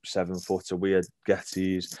big 7-footer. We had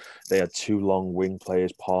Gettys. They had 2 long wing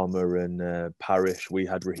players, Palmer and Parrish. We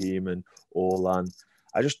had Raheem and Orlan.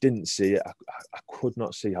 I just didn't see it. I could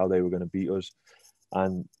not see how they were going to beat us.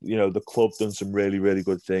 And, you know, the club done some really, really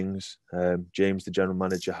good things. James, the general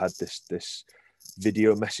manager, had this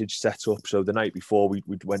video message set up. So the night before, we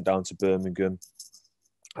went down to Birmingham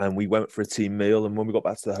and we went for a team meal. And when we got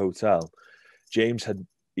back to the hotel, James had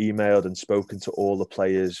emailed and spoken to all the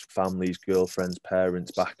players, families, girlfriends,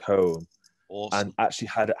 parents back home. Awesome. And actually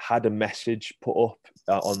had a message put up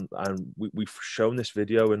and we've shown this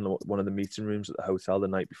video in one of the meeting rooms at the hotel the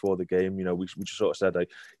night before the game. You know, we just sort of said, you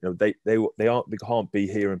know, they can't be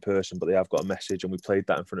here in person, but they have got a message, and we played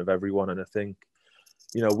that in front of everyone. And I think,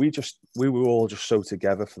 you know, we were all just so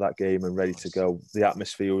together for that game and ready to go. The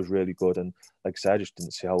atmosphere was really good, and like I said, I just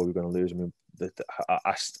didn't see how we were going to lose. I mean,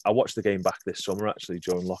 I watched the game back this summer actually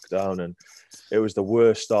during lockdown, and it was the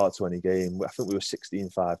worst start to any game. I think we were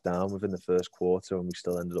 16-5 down within the first quarter, and we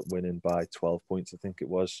still ended up winning by 12 points, I think it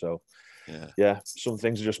was. So, yeah, some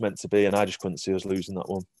things are just meant to be, and I just couldn't see us losing that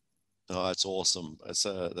one. Oh, that's awesome. That's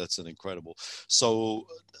an incredible. So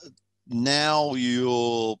now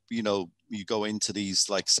you go into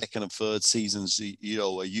these like second and third seasons. You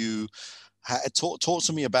know, talk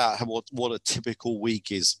to me about what a typical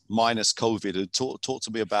week is minus COVID. And talk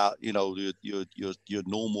to me about, you know, your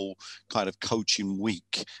normal kind of coaching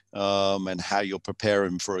week, and how you're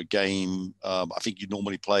preparing for a game. I think you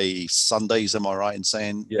normally play Sundays. Am I right in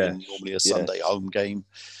saying? Yeah. Normally a Sunday home game.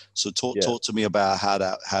 So talk to me about how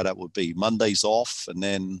that would be. Mondays off, and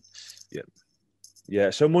then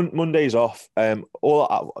So Monday's off.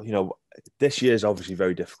 This year is obviously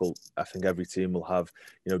very difficult. I think every team will have,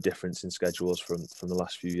 you know, difference in schedules from the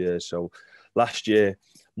last few years. So last year,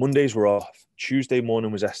 Mondays were off. Tuesday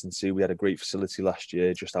morning was S&C. We had a great facility last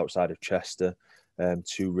year just outside of Chester.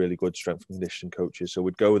 2 really good strength and conditioning coaches. So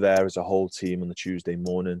we'd go there as a whole team on the Tuesday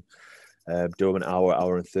morning, do an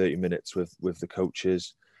hour and 30 minutes with the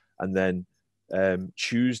coaches. And then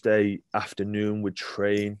Tuesday afternoon we'd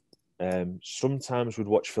train. Sometimes we'd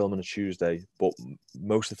watch film on a Tuesday, but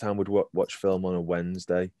most of the time we'd watch film on a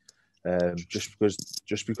Wednesday. Just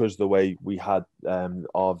because the way we had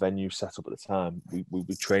our venue set up at the time, we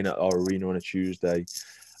would train at our arena on a Tuesday,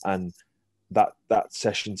 and that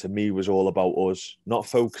session to me was all about us, not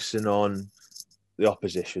focusing on the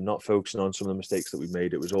opposition, not focusing on some of the mistakes that we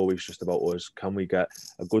made. It was always just about us. Can we get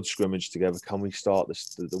a good scrimmage together? Can we start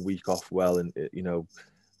the week off well? And you know,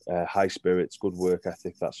 high spirits, good work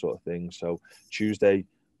ethic, that sort of thing. So Tuesday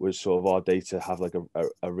was sort of our day to have like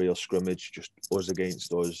a real scrimmage, just us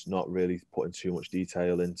against us, not really putting too much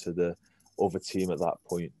detail into the other team at that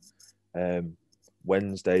point.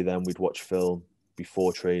 Wednesday, then we'd watch film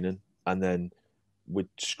before training, and then we'd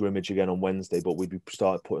scrimmage again on Wednesday, but we'd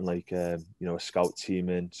start putting like a scout team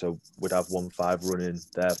in. So we'd have 1-5 running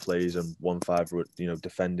their plays and 1-5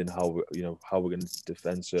 defending how we're going to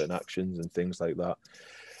defend certain actions and things like that.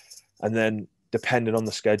 And then depending on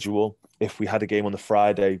the schedule, if we had a game on the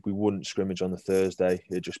Friday, we wouldn't scrimmage on the Thursday.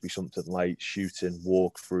 It'd just be something like shooting,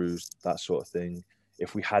 walkthroughs, that sort of thing.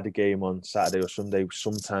 If we had a game on Saturday or Sunday,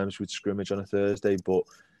 sometimes we'd scrimmage on a Thursday. But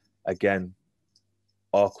again,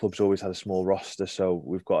 our club's always had a small roster, so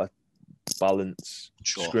we've got to balance,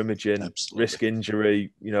 Sure. scrimmaging, Absolutely. risk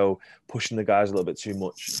injury, pushing the guys a little bit too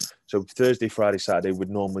much. So Thursday, Friday, Saturday would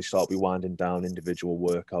normally start be winding down individual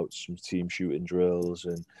workouts, some team shooting drills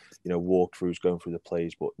and, walkthroughs going through the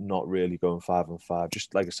plays, but not really going 5-on-5.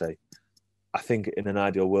 Just like I say, I think in an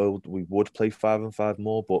ideal world, we would play 5-on-5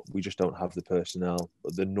 more, but we just don't have the personnel,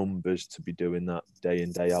 the numbers to be doing that day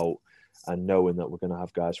in, day out, and knowing that we're going to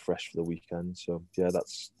have guys fresh for the weekend. So, yeah,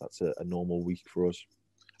 that's a normal week for us.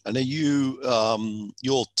 And are you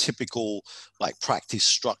your typical like practice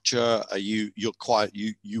structure? Are you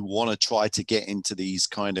want to try to get into these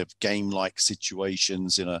kind of game-like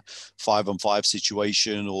situations in a 5-on-5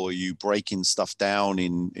 situation, or are you breaking stuff down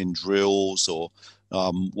in drills, or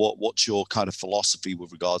what's your kind of philosophy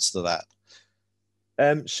with regards to that?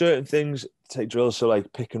 Certain things take drills. So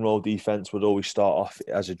like pick and roll defense would always start off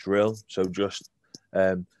as a drill. So just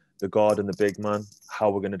the guard and the big man,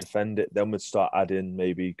 how we're going to defend it. Then we'd start adding,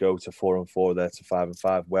 maybe go to 4-on-4 there to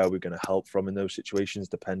 5-on-5, where we're going to help from in those situations,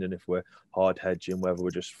 depending if we're hard hedging, whether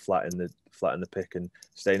we're just flattening the pick and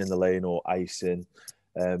staying in the lane, or icing.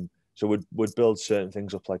 So we'd build certain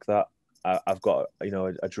things up like that. I've got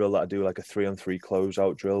a drill that I do, like a 3-on-3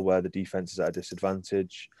 closeout drill, where the defense is at a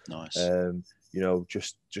disadvantage. Nice.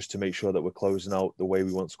 Just to make sure that we're closing out the way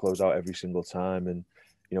we want to close out every single time. And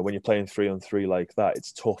when you're playing 3-on-3 like that,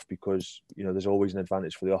 it's tough because there's always an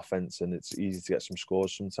advantage for the offense, and it's easy to get some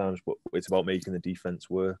scores sometimes, but it's about making the defense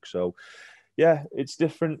work. So yeah, it's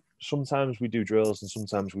different. Sometimes we do drills and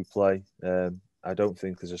sometimes we play. I don't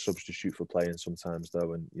think there's a substitute for playing sometimes,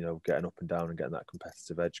 though, and getting up and down and getting that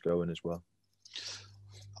competitive edge going as well.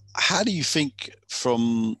 How do you think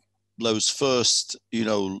from those first,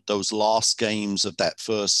 those last games of that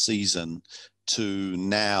first season to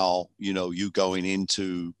now, you going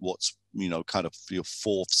into what's, kind of your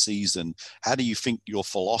fourth season, how do you think your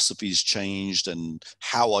philosophy's changed, and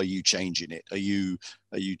how are you changing it? Are you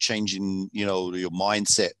changing, your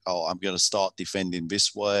mindset? Oh, I'm going to start defending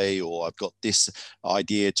this way, or I've got this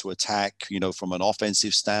idea to attack, from an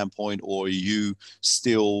offensive standpoint, or are you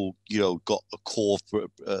still, got a core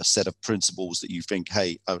set of principles that you think,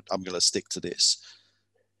 hey, I'm going to stick to this?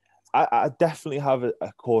 I definitely have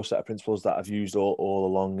a core set of principles that I've used all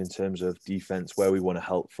along in terms of defense, where we want to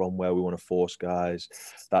help from, where we want to force guys,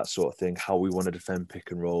 that sort of thing, how we want to defend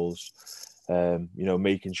pick and rolls,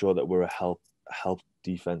 making sure that we're a help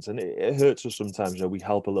defense. And it hurts us sometimes. We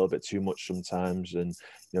help a little bit too much sometimes, and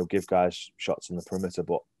give guys shots in the perimeter.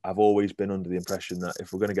 But I've always been under the impression that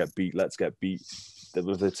if we're going to get beat, let's get beat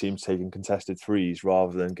with the teams taking contested threes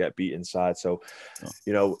rather than get beat inside. So,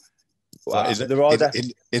 in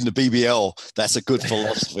the BBL, that's a good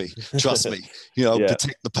philosophy. Trust me.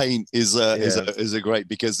 Protect the paint is a great,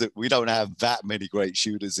 because we don't have that many great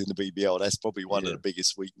shooters in the BBL. That's probably one of the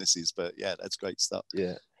biggest weaknesses. But yeah, that's great stuff.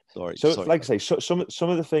 Yeah. Sorry. Like I say, some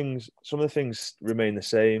of the things remain the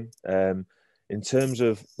same. In terms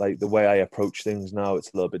of like the way I approach things now,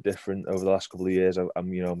 it's a little bit different over the last couple of years.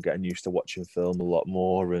 I'm getting used to watching film a lot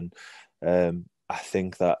more, and I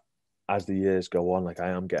think that as the years go on, like I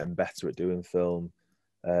am getting better at doing film,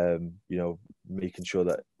 making sure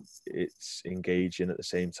that it's engaging at the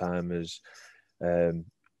same time as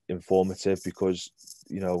informative, because,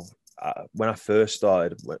 when I first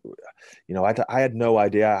started, I had no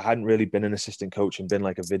idea. I hadn't really been an assistant coach and been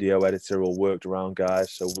like a video editor or worked around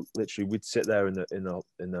guys. So literally we'd sit there in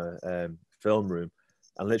the film room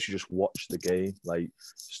and literally just watch the game, like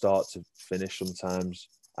start to finish sometimes.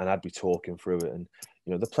 And I'd be talking through it, and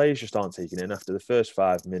the players just aren't taking it in after the first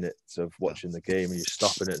 5 minutes of watching the game, and you're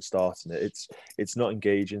stopping it and starting it. It's not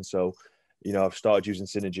engaging. So, I've started using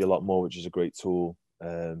Synergy a lot more, which is a great tool.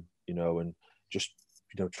 And just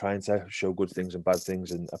trying to show good things and bad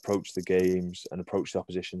things, and approach the games and approach the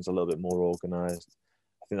oppositions a little bit more organized.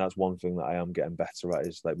 I think that's one thing that I am getting better at,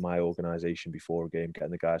 is like my organization before a game,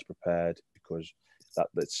 getting the guys prepared, because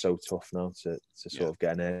that's so tough now to sort of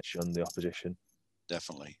get an edge on the opposition.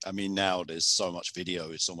 Definitely. I mean, now there's so much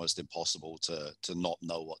video, it's almost impossible to not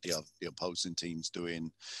know what the opposing team's doing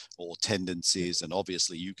or tendencies. And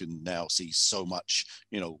obviously you can now see so much.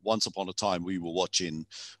 Once upon a time we were watching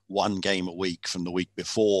one game a week from the week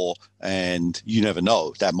before, and you never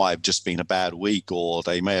know, that might have just been a bad week, or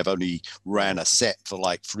they may have only ran a set for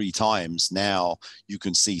like 3 times. Now you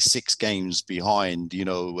can see 6 games behind,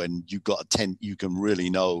 and you've got 10, you can really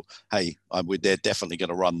know, hey, they're definitely going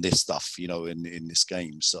to run this stuff, in this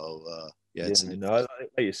game. So like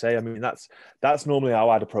you say, I mean, that's normally how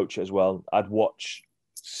I'd approach it as well. I'd watch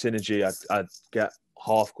Synergy. I'd get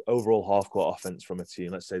overall half court offense from a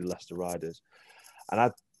team, let's say the Leicester Riders,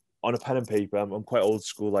 and on a pen and paper, I'm quite old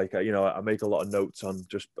school, like I make a lot of notes on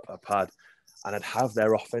just a pad. and I'd have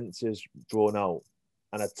their offenses drawn out,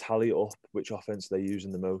 and I'd tally up which offense they're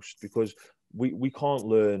using the most, because we can't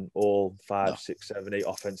learn all 5, 6, 7, 8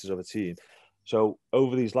 offenses of a team. So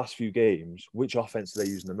over these last few games, which offense are they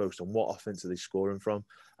using the most, and what offense are they scoring from?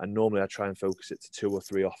 And normally I try and focus it to 2 or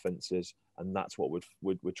 3 offenses, and that's what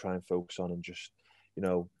we'd try and focus on. And just,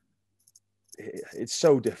 it's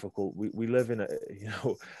so difficult. We live in a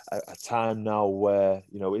time now where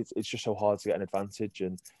it's just so hard to get an advantage.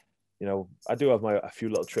 And I do have a few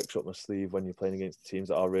little tricks up my sleeve when you're playing against teams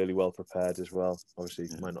that are really well prepared as well. Obviously,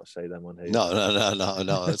 you might not say them on here.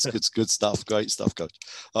 No. It's good stuff. Great stuff, Coach.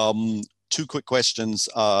 2 quick questions,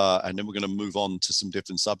 and then we're going to move on to some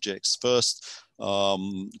different subjects. First,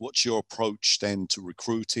 what's your approach then to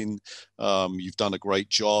recruiting? You've done a great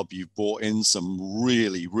job. You've brought in some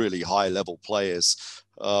really, really high level players.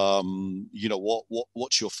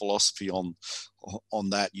 What's your philosophy on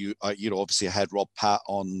that? You obviously had Rob Pat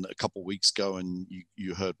on a couple of weeks ago, and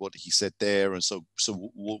you heard what he said there. And so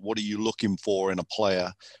what are you looking for in a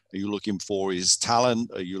player? Are you looking for his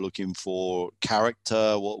talent? Are you looking for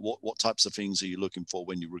character? What types of things are you looking for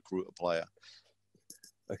when you recruit a player?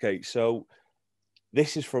 Okay, so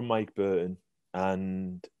this is from Mike Burton,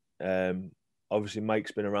 and obviously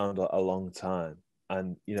Mike's been around a long time,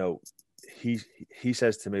 and he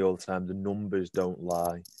says to me all the time, the numbers don't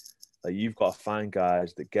lie. Like, you've got to find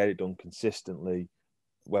guys that get it done consistently,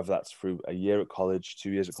 whether that's through a year at college,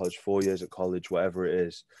 2 years at college, 4 years at college, whatever it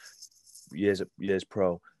is, years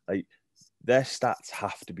pro. Like, their stats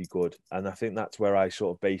have to be good, and I think that's where I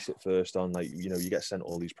sort of base it first on. Like, you get sent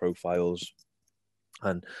all these profiles,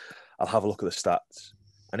 and I'll have a look at the stats.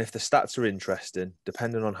 And if the stats are interesting,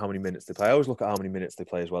 depending on how many minutes they play, I always look at how many minutes they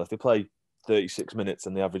play as well. If they play 36 minutes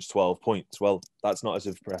and they average 12 points, well, that's not as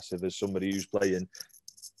impressive as somebody who's playing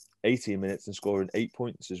 18 minutes and scoring 8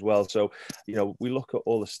 points as well. So, we look at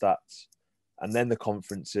all the stats, and then the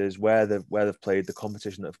conferences, where they've played, the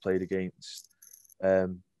competition that they've played against.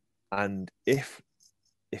 And if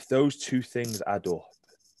those 2 things add up,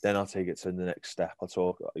 then I'll take it to the next step. I'll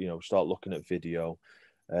start looking at video,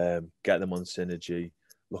 get them on Synergy,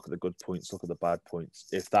 look at the good points, look at the bad points.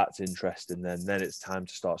 If that's interesting, then it's time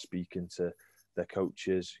to start speaking to their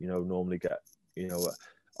coaches. Normally get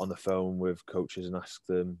on the phone with coaches and ask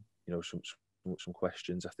them some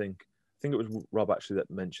questions. I think it was Rob actually that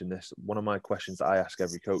mentioned this. One of my questions that I ask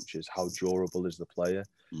every coach is, how durable is the player?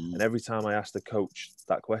 And every time I ask the coach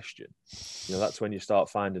that question, that's when you start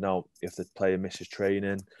finding out if the player misses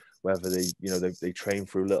training, whether they train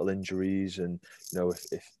through little injuries, and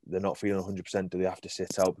if they're not feeling 100%, do they have to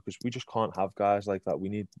sit out? Because we just can't have guys like that. We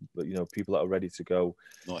need people that are ready to go.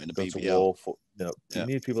 Not in the go BBL. to war for. You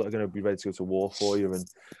need people that are going to be ready to go to war for you, and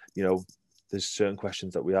there's certain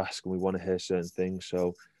questions that we ask, and we want to hear certain things.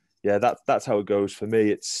 So yeah, that's how it goes for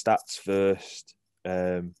me. It's stats first.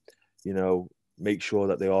 Make sure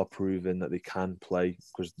that they are proven that they can play,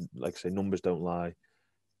 because, like I say, numbers don't lie.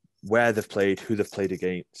 Where they've played, who they've played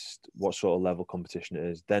against, what sort of level competition it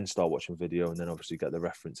is, then start watching video, and then obviously get the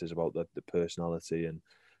references about the personality and,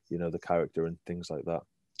 the character and things like that.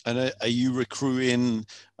 And are you recruiting?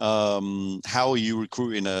 How are you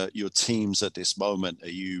recruiting your teams at this moment? Are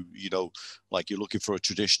you, like, you're looking for a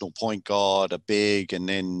traditional point guard, a big, and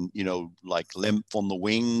then like length on the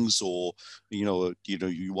wings, or you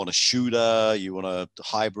want a shooter, you want a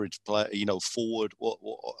hybrid play, forward? What?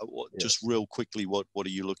 Yeah. Just real quickly, what are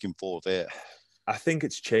you looking for there? I think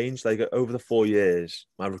it's changed. Like, over the 4 years,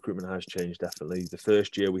 my recruitment has changed, definitely. The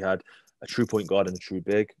first year we had a true point guard and a true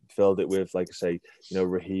big. Filled it with, like I say,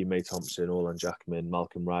 Raheem, May Thompson, Orlan Jackman,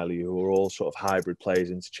 Malcolm Riley, who were all sort of hybrid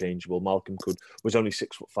players, interchangeable. Malcolm was only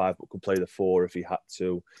 6'5", but could play the 4 if he had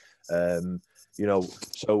to.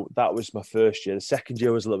 So that was my first year. The second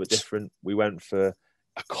year was a little bit different. We went for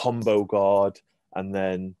a combo guard, and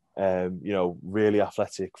then really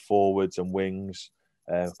athletic forwards and wings.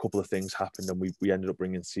 A couple of things happened, and we ended up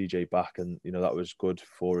bringing CJ back, and that was good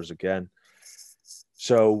for us again.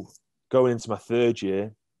 So going into my third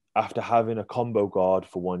year, after having a combo guard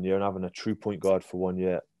for 1 year and having a true point guard for 1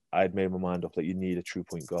 year, I had made my mind up that you need a true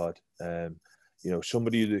point guard.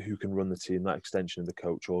 Somebody who can run the team, that extension of the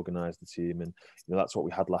coach, organise the team, and that's what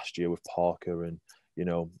we had last year with Parker, and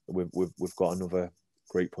we've got another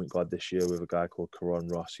great point guard this year with a guy called Karan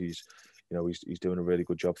Ross. He's doing a really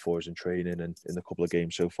good job for us in training and in a couple of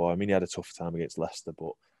games so far. I mean, he had a tough time against Leicester,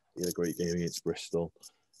 but he had a great game against Bristol.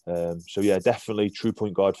 So yeah, definitely true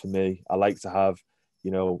point guard for me. I like to have,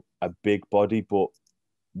 a big body, but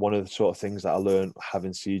one of the sort of things that I learned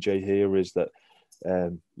having CJ here is that,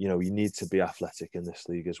 you need to be athletic in this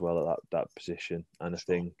league as well at that position. And I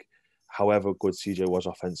think however good CJ was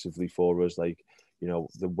offensively for us, like, you know,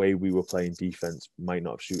 the way we were playing defense might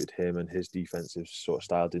not have suited him, and his defensive sort of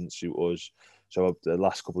style didn't suit us. So the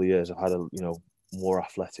last couple of years, I've had more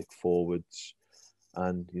athletic forwards,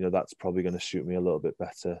 and you know that's probably going to suit me a little bit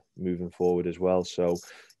better moving forward as well. So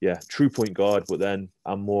yeah, true point guard, but then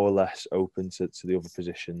I'm more or less open to the other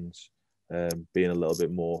positions, being a little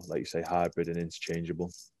bit more, like you say, hybrid and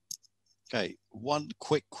interchangeable. Okay, one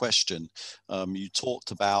quick question. You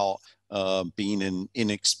talked about being an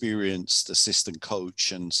inexperienced assistant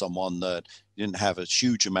coach and someone that didn't have a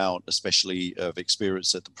huge amount, especially of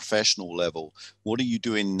experience at the professional level. What are you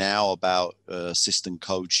doing now about assistant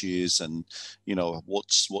coaches, and you know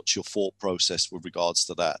what's your thought process with regards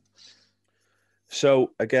to that?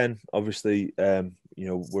 So again, obviously, you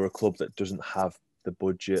know, we're a club that doesn't have the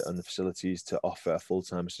budget and the facilities to offer a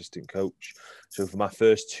full-time assistant coach. So for my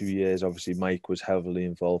first 2 years, obviously Mike was heavily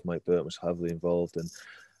involved, Mike Burton was heavily involved, and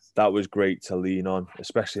that was great to lean on,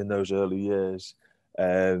 especially in those early years.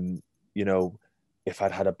 You know, if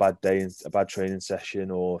I'd had a bad day, a bad training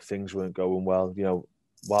session, or things weren't going well, you know,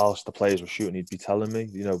 whilst the players were shooting, he'd be telling me,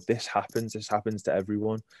 you know, this happens to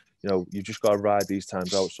everyone. You know, you just got to ride these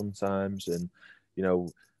times out sometimes. And, you know,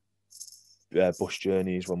 bus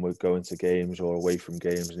journeys when we're going to games or away from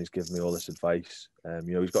games, and he's given me all this advice.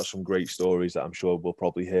 You know, he's got some great stories that I'm sure we'll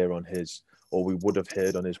probably hear on his, or we would have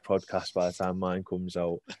heard on his podcast by the time mine comes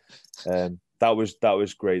out. That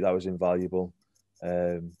was great. That was invaluable.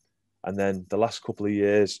 And then the last couple of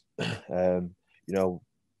years, you know,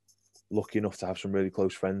 lucky enough to have some really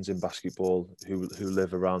close friends in basketball who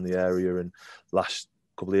live around the area. And last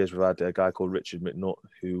couple of years, we've had a guy called Richard McNutt,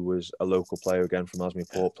 who was a local player again from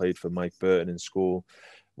Asmere Port, played for Mike Burton in school,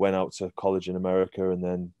 went out to college in America, and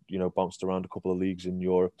then, you know, bounced around a couple of leagues in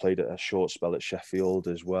Europe, played a short spell at Sheffield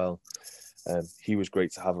as well. He was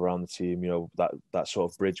great to have around the team. You know, that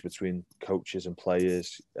sort of bridge between coaches and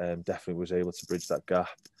players, definitely was able to bridge that gap.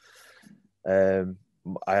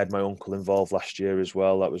 I had my uncle involved last year as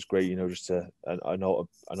well. That was great, you know, just to an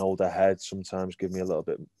older head sometimes give me a little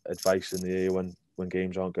bit of advice in the ear when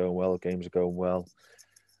games aren't going well or games are going well.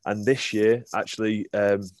 And this year, actually,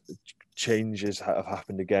 changes have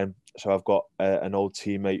happened again. So I've got an old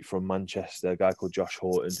teammate from Manchester, a guy called Josh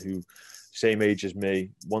Horton, who, same age as me,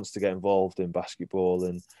 wants to get involved in basketball,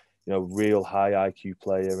 and, you know, real high IQ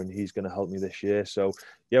player, and he's going to help me this year. So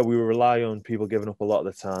yeah, we rely on people giving up a lot of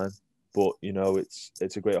the time, but, you know,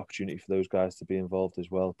 it's a great opportunity for those guys to be involved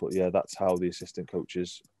as well. But yeah, that's how the assistant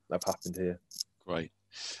coaches have happened here. Great.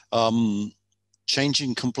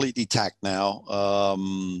 Changing completely tack now.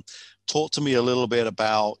 Talk to me a little bit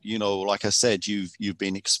about, you know, like I said, you've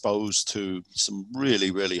been exposed to some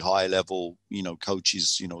really, really high level, you know,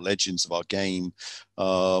 coaches, you know, legends of our game.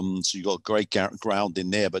 So you got great ground in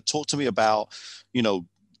there. But talk to me about, you know,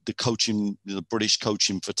 the coaching, the British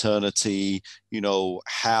coaching fraternity, you know,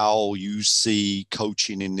 how you see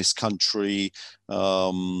coaching in this country,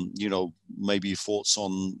 you know, maybe thoughts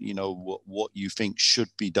on, you know, what you think should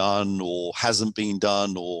be done or hasn't been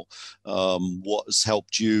done, or what has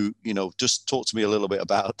helped you, you know, just talk to me a little bit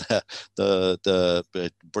about the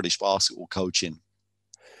British basketball coaching.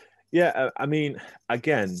 Yeah, I mean,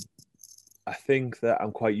 again, I think that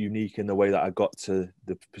I'm quite unique in the way that I got to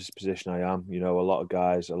the position I am. You know, a lot of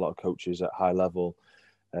guys, a lot of coaches at high level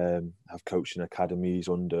have coached in academies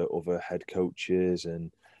under other head coaches,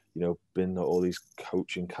 and, you know, been at all these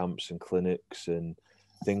coaching camps and clinics and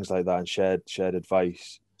things like that, and shared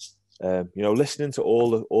advice. You know, listening to all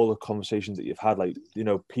the conversations that you've had, like, you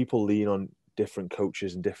know, people lean on different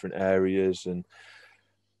coaches in different areas, and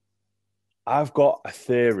I've got a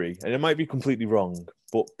theory, and it might be completely wrong,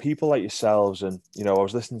 but people like yourselves, and, you know, I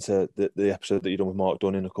was listening to the episode that you done with Mark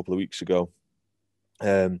Dunning a couple of weeks ago.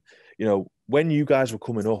 You know, when you guys were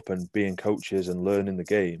coming up and being coaches and learning the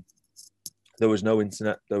game, there was no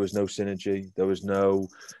internet, there was no synergy, there was no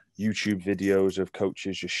YouTube videos of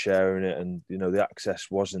coaches just sharing it, and, you know, the access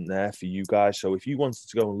wasn't there for you guys. So if you wanted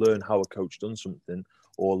to go and learn how a coach done something,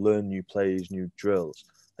 or learn new plays, new drills,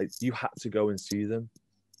 like, you had to go and see them.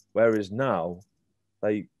 Whereas now,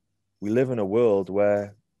 like, we live in a world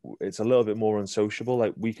where it's a little bit more unsociable.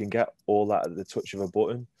 Like, we can get all that at the touch of a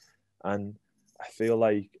button. And I feel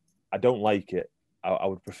like I don't like it. I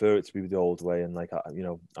would prefer it to be the old way. And, like, you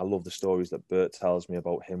know, I love the stories that Bert tells me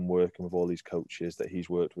about him working with all these coaches that he's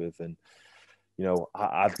worked with. And, you know,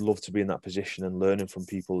 I'd love to be in that position and learning from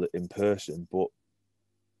people in person. But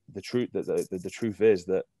the truth is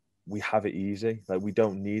that we have it easy. Like, we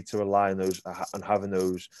don't need to rely on having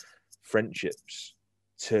those friendships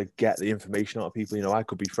to get the information out of people. You know, I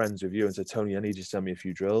could be friends with you and say, Tony, I need you to send me a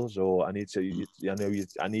few drills, or I need you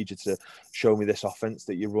to show me this offense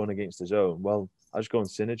that you run against the zone. Well, I just go on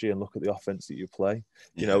Synergy and look at the offense that you play.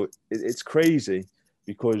 You know, it's crazy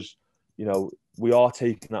because, you know, we are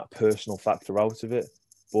taking that personal factor out of it,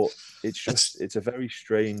 but it's a very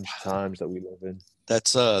strange times that we live in.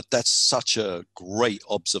 That's such a great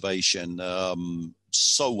observation.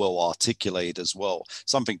 So well articulated as well.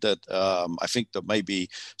 Something that I think that maybe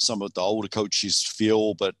some of the older coaches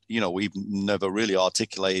feel, but you know, we've never really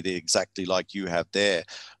articulated exactly like you have there.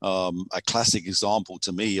 A classic example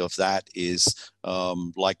to me of that is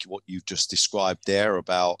like what you just described there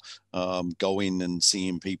about going and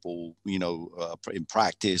seeing people, you know, in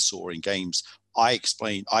practice or in games. I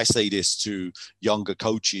say this to younger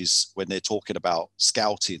coaches when they're talking about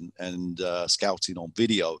scouting and scouting on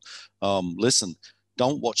video. Listen,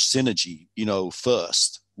 don't watch Synergy, you know,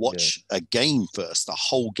 first. Watch a game first, a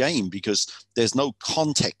whole game, because there's no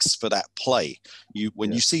context for that play.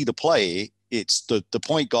 When you see the play, it's the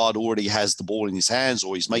point guard already has the ball in his hands,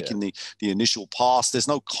 or he's making the initial pass. There's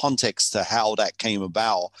no context to how that came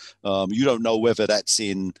about. You don't know whether that's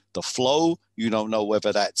in the flow. You don't know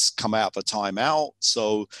whether that's come out of a timeout.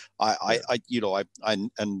 So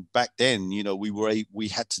and back then, you know, we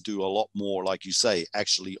had to do a lot more, like you say,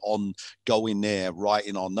 actually on going there,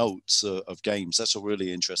 writing our notes of games. That's a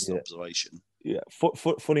really interesting observation. Yeah.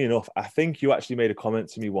 Funny enough, I think you actually made a comment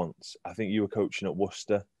to me once. I think you were coaching at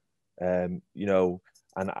Worcester. You know,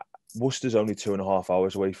 and Worcester's only 2.5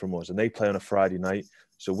 hours away from us, and they play on a Friday night.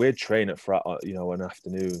 So we'd train at an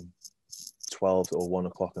afternoon, 12 or 1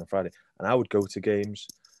 o'clock on a Friday, and I would go to games,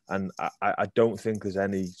 and I don't think there's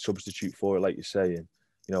any substitute for it, like you're saying.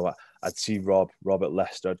 You know, I'd see Rob at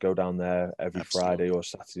Leicester. I'd go down there every Friday or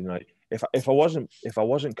Saturday night. If I wasn't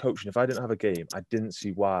coaching, if I didn't have a game, I didn't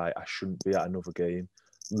see why I shouldn't be at another game,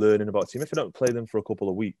 learning about team. If I don't play them for a couple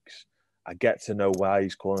of weeks, I get to know why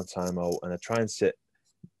he's calling a timeout, and I try and sit,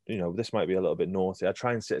 you know, this might be a little bit naughty. I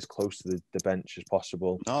try and sit as close to the bench as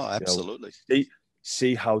possible. No, absolutely. You know,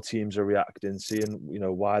 see how teams are reacting, seeing, you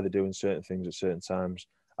know, why they're doing certain things at certain times.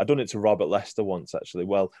 I done it to Rob at Leicester once, actually.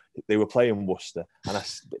 Well, they were playing Worcester,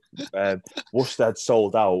 and Worcester had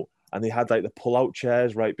sold out, and they had like the pull-out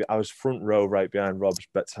chairs right. I was front row right behind Rob's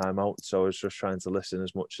timeout, so I was just trying to listen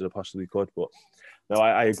as much as I possibly could, but. No,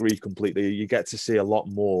 I agree completely. You get to see a lot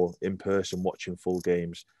more in person watching full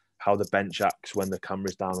games, how the bench acts when the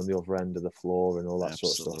camera's down on the other end of the floor and all that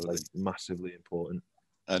sort of stuff. Like, massively important.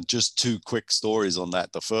 And just 2 quick stories on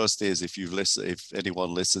that. The first is if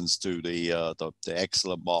anyone listens to the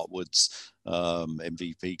excellent Mark Woods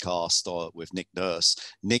MVP cast with Nick Nurse,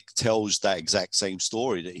 Nick tells that exact same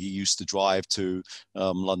story, that he used to drive to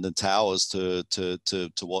London Towers to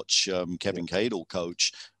watch Kevin Cadle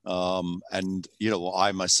coach. And you know,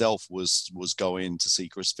 I myself was going to see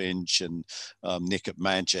Chris Finch and Nick at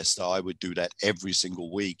Manchester. I would do that every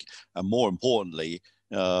single week, and more importantly,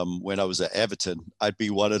 when I was at Everton, I'd be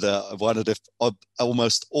one of the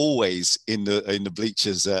almost always in the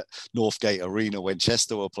bleachers at Northgate Arena when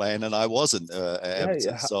Chester were playing, and I wasn't at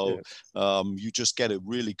Everton. So you just get a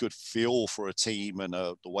really good feel for a team and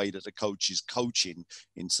the way that the coach is coaching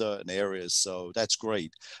in certain areas. So that's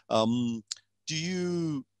great. Do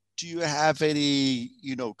you have any,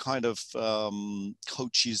 you know, kind of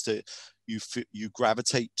coaches that you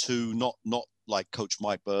gravitate to, not like Coach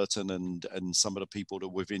Mike Burton and some of the people that are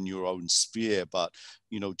within your own sphere, but,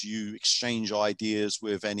 you know, do you exchange ideas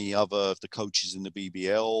with any other of the coaches in the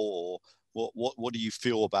BBL, or what do you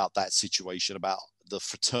feel about that situation, about the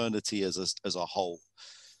fraternity as a whole?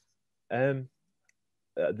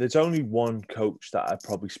 There's only one coach that I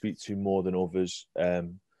probably speak to more than others.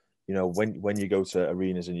 You know, when you go to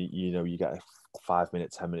arenas and you know, you get a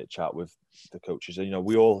 5-minute, 10-minute chat with the coaches, and you know,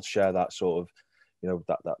 we all share that sort of, you know,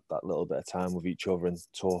 that little bit of time with each other and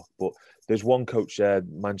talk. But there's one coach there,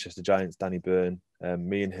 Manchester Giants, Danny Byrne.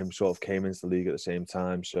 Me and him sort of came into the league at the same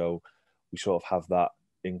time, so we sort of have that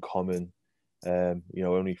in common. You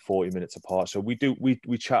know, only 40 minutes apart, so we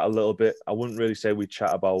chat a little bit. I wouldn't really say we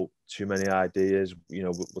chat about too many ideas. You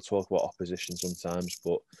know, we'll talk about opposition sometimes,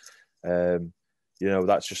 but you know,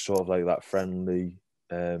 that's just sort of like that friendly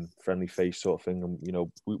face sort of thing. And you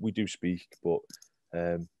know, we do speak, but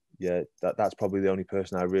yeah, that's probably the only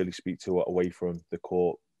person I really speak to away from the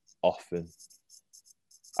court often.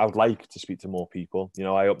 I would like to speak to more people. You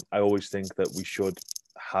know, I always think that we should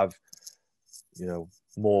have, you know,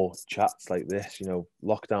 more chats like this. You know,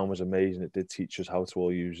 lockdown was amazing. It did teach us how to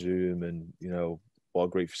all use Zoom, and you know, what a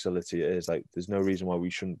great facility it is. Like, there's no reason why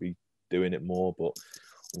we shouldn't be doing it more, but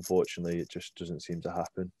unfortunately, it just doesn't seem to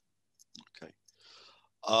happen. Okay.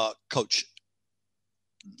 Coach,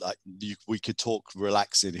 like we could talk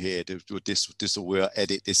relaxing here. We'll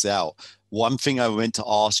edit this out. One thing I meant to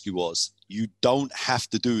ask you was, you don't have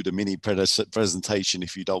to do the mini presentation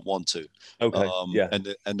if you don't want to. Okay. Yeah.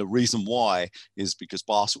 And the reason why is because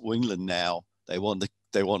Basketball England now, they want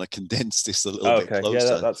to condense this a little bit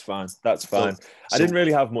closer. Yeah, that's fine. That's fine. I didn't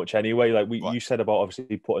really have much anyway. Like you said about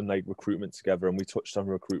obviously putting like recruitment together, and we touched on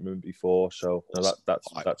recruitment before, so no,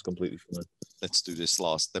 that's completely fine. Let's do this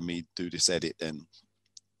last. Let me do this edit then.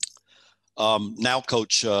 Now,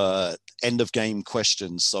 Coach, end of game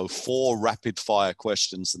questions. So 4 rapid fire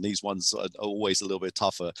questions, and these ones are always a little bit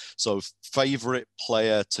tougher. So, favorite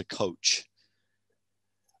player to coach?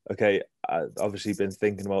 Okay, I've obviously been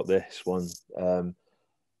thinking about this one.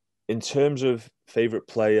 In terms of favorite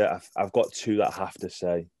player, I've got 2 that I have to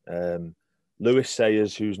say. Lewis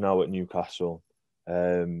Sayers, who's now at Newcastle,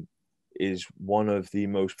 is one of the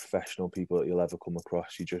most professional people that you'll ever come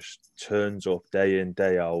across. He just turns up day in,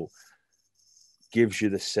 day out, gives you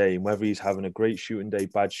the same, whether he's having a great shooting day,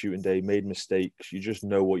 bad shooting day, made mistakes, you just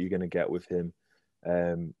know what you're going to get with him.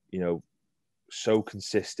 You know, so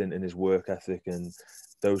consistent in his work ethic and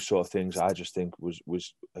those sort of things, I just think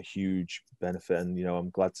was a huge benefit. And, you know,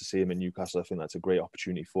 I'm glad to see him in Newcastle. I think that's a great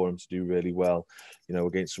opportunity for him to do really well, you know,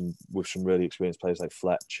 with some really experienced players like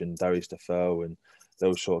Fletch and Darius Defoe and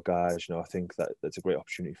those sort of guys. You know, I think that's a great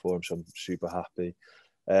opportunity for him. So I'm super happy.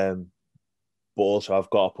 But also I've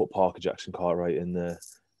got to put Parker Jackson Cartwright in there.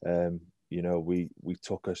 You know, we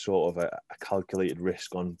took a sort of a calculated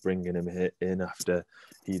risk on bringing him in after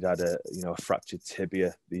he'd had a fractured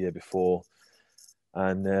tibia the year before.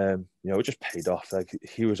 And, you know, it just paid off. Like,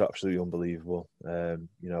 he was absolutely unbelievable. You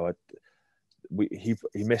know, he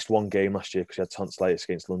missed one game last year because he had tonsillitis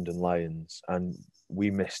against London Lions, and we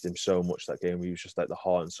missed him so much that game. He was just like the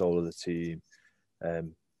heart and soul of the team.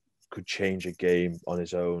 Could change a game on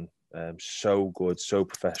his own. So good, so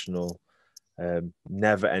professional.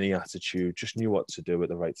 Never any attitude. Just knew what to do at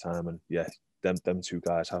the right time. And yeah, them 2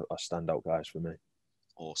 guys are standout guys for me.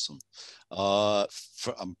 Awesome.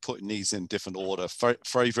 I'm putting these in different order.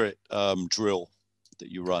 Favorite drill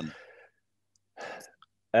that you run?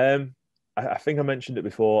 I think I mentioned it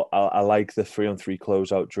before. I like the 3-on-3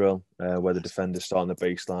 closeout drill where the defenders start on the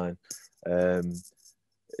baseline.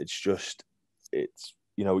 It's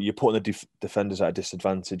you know, you're putting the defenders at a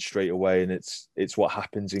disadvantage straight away, and it's what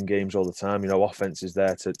happens in games all the time. You know, offense is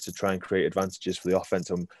there to try and create advantages for the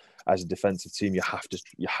offense. And as a defensive team, you have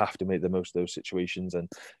to make the most of those situations, and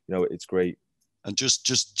you know, it's great. And just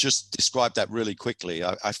describe that really quickly.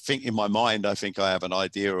 I think in my mind, I have an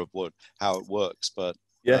idea of how it works, but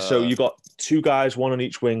yeah. So you got 2 guys, 1 on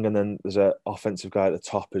each wing, and then there's an offensive guy at the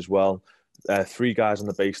top as well. 3 guys on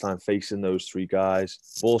the baseline facing those 3 guys.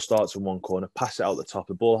 Ball starts in one corner, pass it out the top.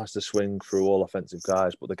 The ball has to swing through all offensive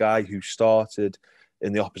guys, but the guy who started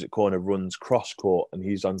in the opposite corner runs cross court, and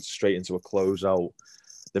he's on straight into a closeout.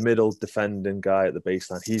 The middle defending guy at the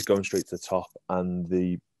baseline, he's going straight to the top, and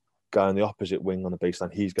the guy on the opposite wing on the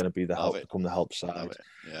baseline, he's going to be become the help side.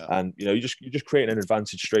 Yeah. And you know, you're just creating an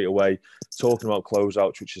advantage straight away. Talking about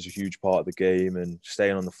closeouts, which is a huge part of the game, and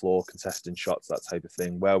staying on the floor, contesting shots, that type of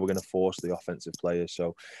thing, where we're going to force the offensive players.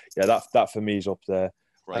 So yeah, that for me is up there.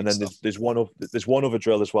 Great and then there's one other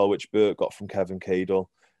drill as well, which Bert got from Kevin Cadle.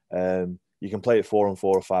 You can play it 4-on-4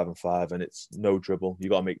 or 5-on-5, and it's no dribble. You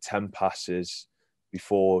got to make 10 passes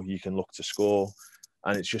before you can look to score.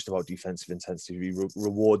 And it's just about defensive intensity. We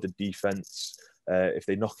reward the defense. If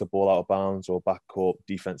they knock the ball out of bounds or backcourt,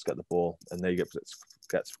 defense get the ball, and they get to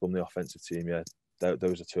become the offensive team. Yeah,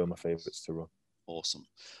 those are 2 of my favourites to run. Awesome.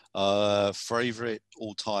 Favourite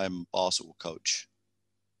all-time basketball coach?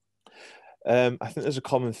 I think there's a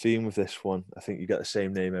common theme with this one. I think you get the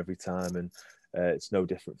same name every time, and it's no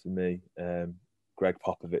different for me. Greg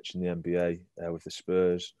Popovich in the NBA with the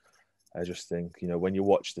Spurs. I just think, you know, when you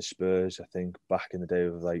watch the Spurs, I think back in the day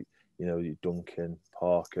of like, you know, Duncan,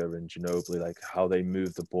 Parker and Ginobili, like how they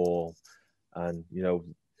moved the ball. And, you know,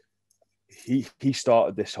 he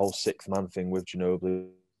started this whole 6th man thing with Ginobili,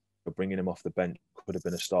 bringing him off the bench. Could have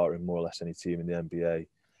been a starter in more or less any team in the NBA.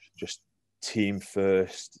 Just team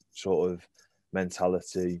first sort of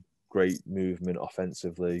mentality, great movement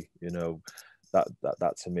offensively. You know,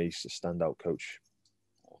 that to me is a standout coach.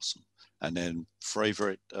 Awesome. And then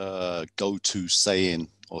favorite go-to saying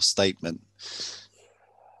or statement?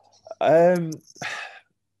 I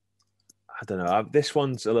don't know. This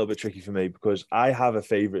one's a little bit tricky for me because I have a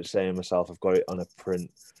favorite saying myself. I've got it on a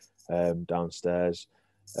print downstairs.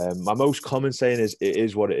 My most common saying is, it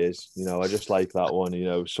is what it is. You know, I just like that one. You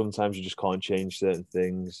know, sometimes you just can't change certain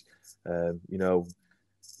things. You know,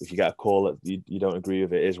 if you get a call that you don't agree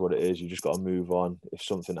with, it is what it is. You just got to move on. If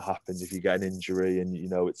something happens, if you get an injury and, you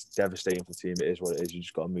know, it's devastating for the team, it is what it is. You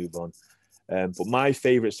just got to move on. But my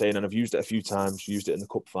favourite saying, and I've used it a few times, used it in the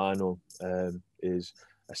cup final, is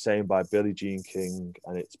a saying by Billie Jean King,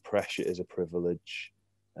 and it's pressure is a privilege.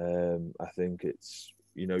 I think it's,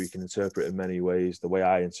 you know, you can interpret it in many ways. The way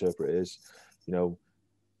I interpret it is, you know,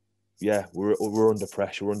 yeah, we're under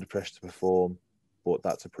pressure. We're under pressure to perform, but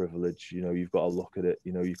that's a privilege. You know, you've got to look at it.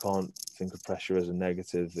 You know, you can't think of pressure as a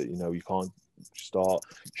negative. That, you know, you can't start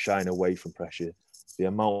shying away from pressure. The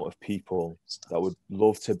amount of people that would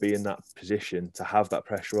love to be in that position, to have that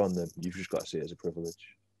pressure on them, you've just got to see it as a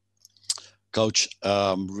privilege. Coach,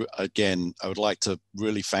 again, I would like to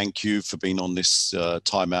really thank you for being on this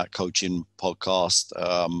Timeout Coaching podcast.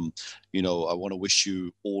 You know, I want to wish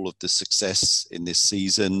you all of the success in this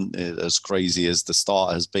season, as crazy as the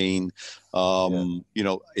start has been. You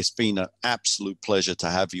know, it's been an absolute pleasure to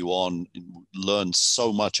have you on, learn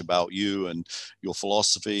so much about you and your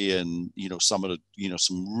philosophy, and, you know, some of the, you know,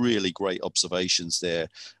 some really great observations there.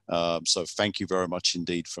 So thank you very much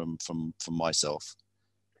indeed from myself.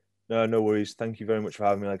 No worries. Thank you very much for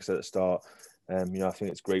having me. Like I said at the start, you know, I think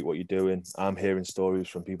it's great what you're doing. I'm hearing stories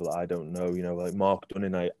from people that I don't know, you know, like Mark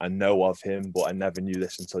Dunning. I know of him, but I never knew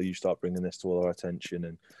this until you start bringing this to all our attention.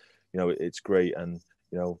 And, you know, it's great. And,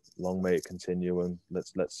 you know, long may it continue. And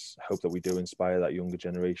let's hope that we do inspire that younger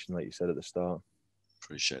generation, like you said at the start.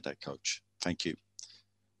 Appreciate that, Coach. Thank you.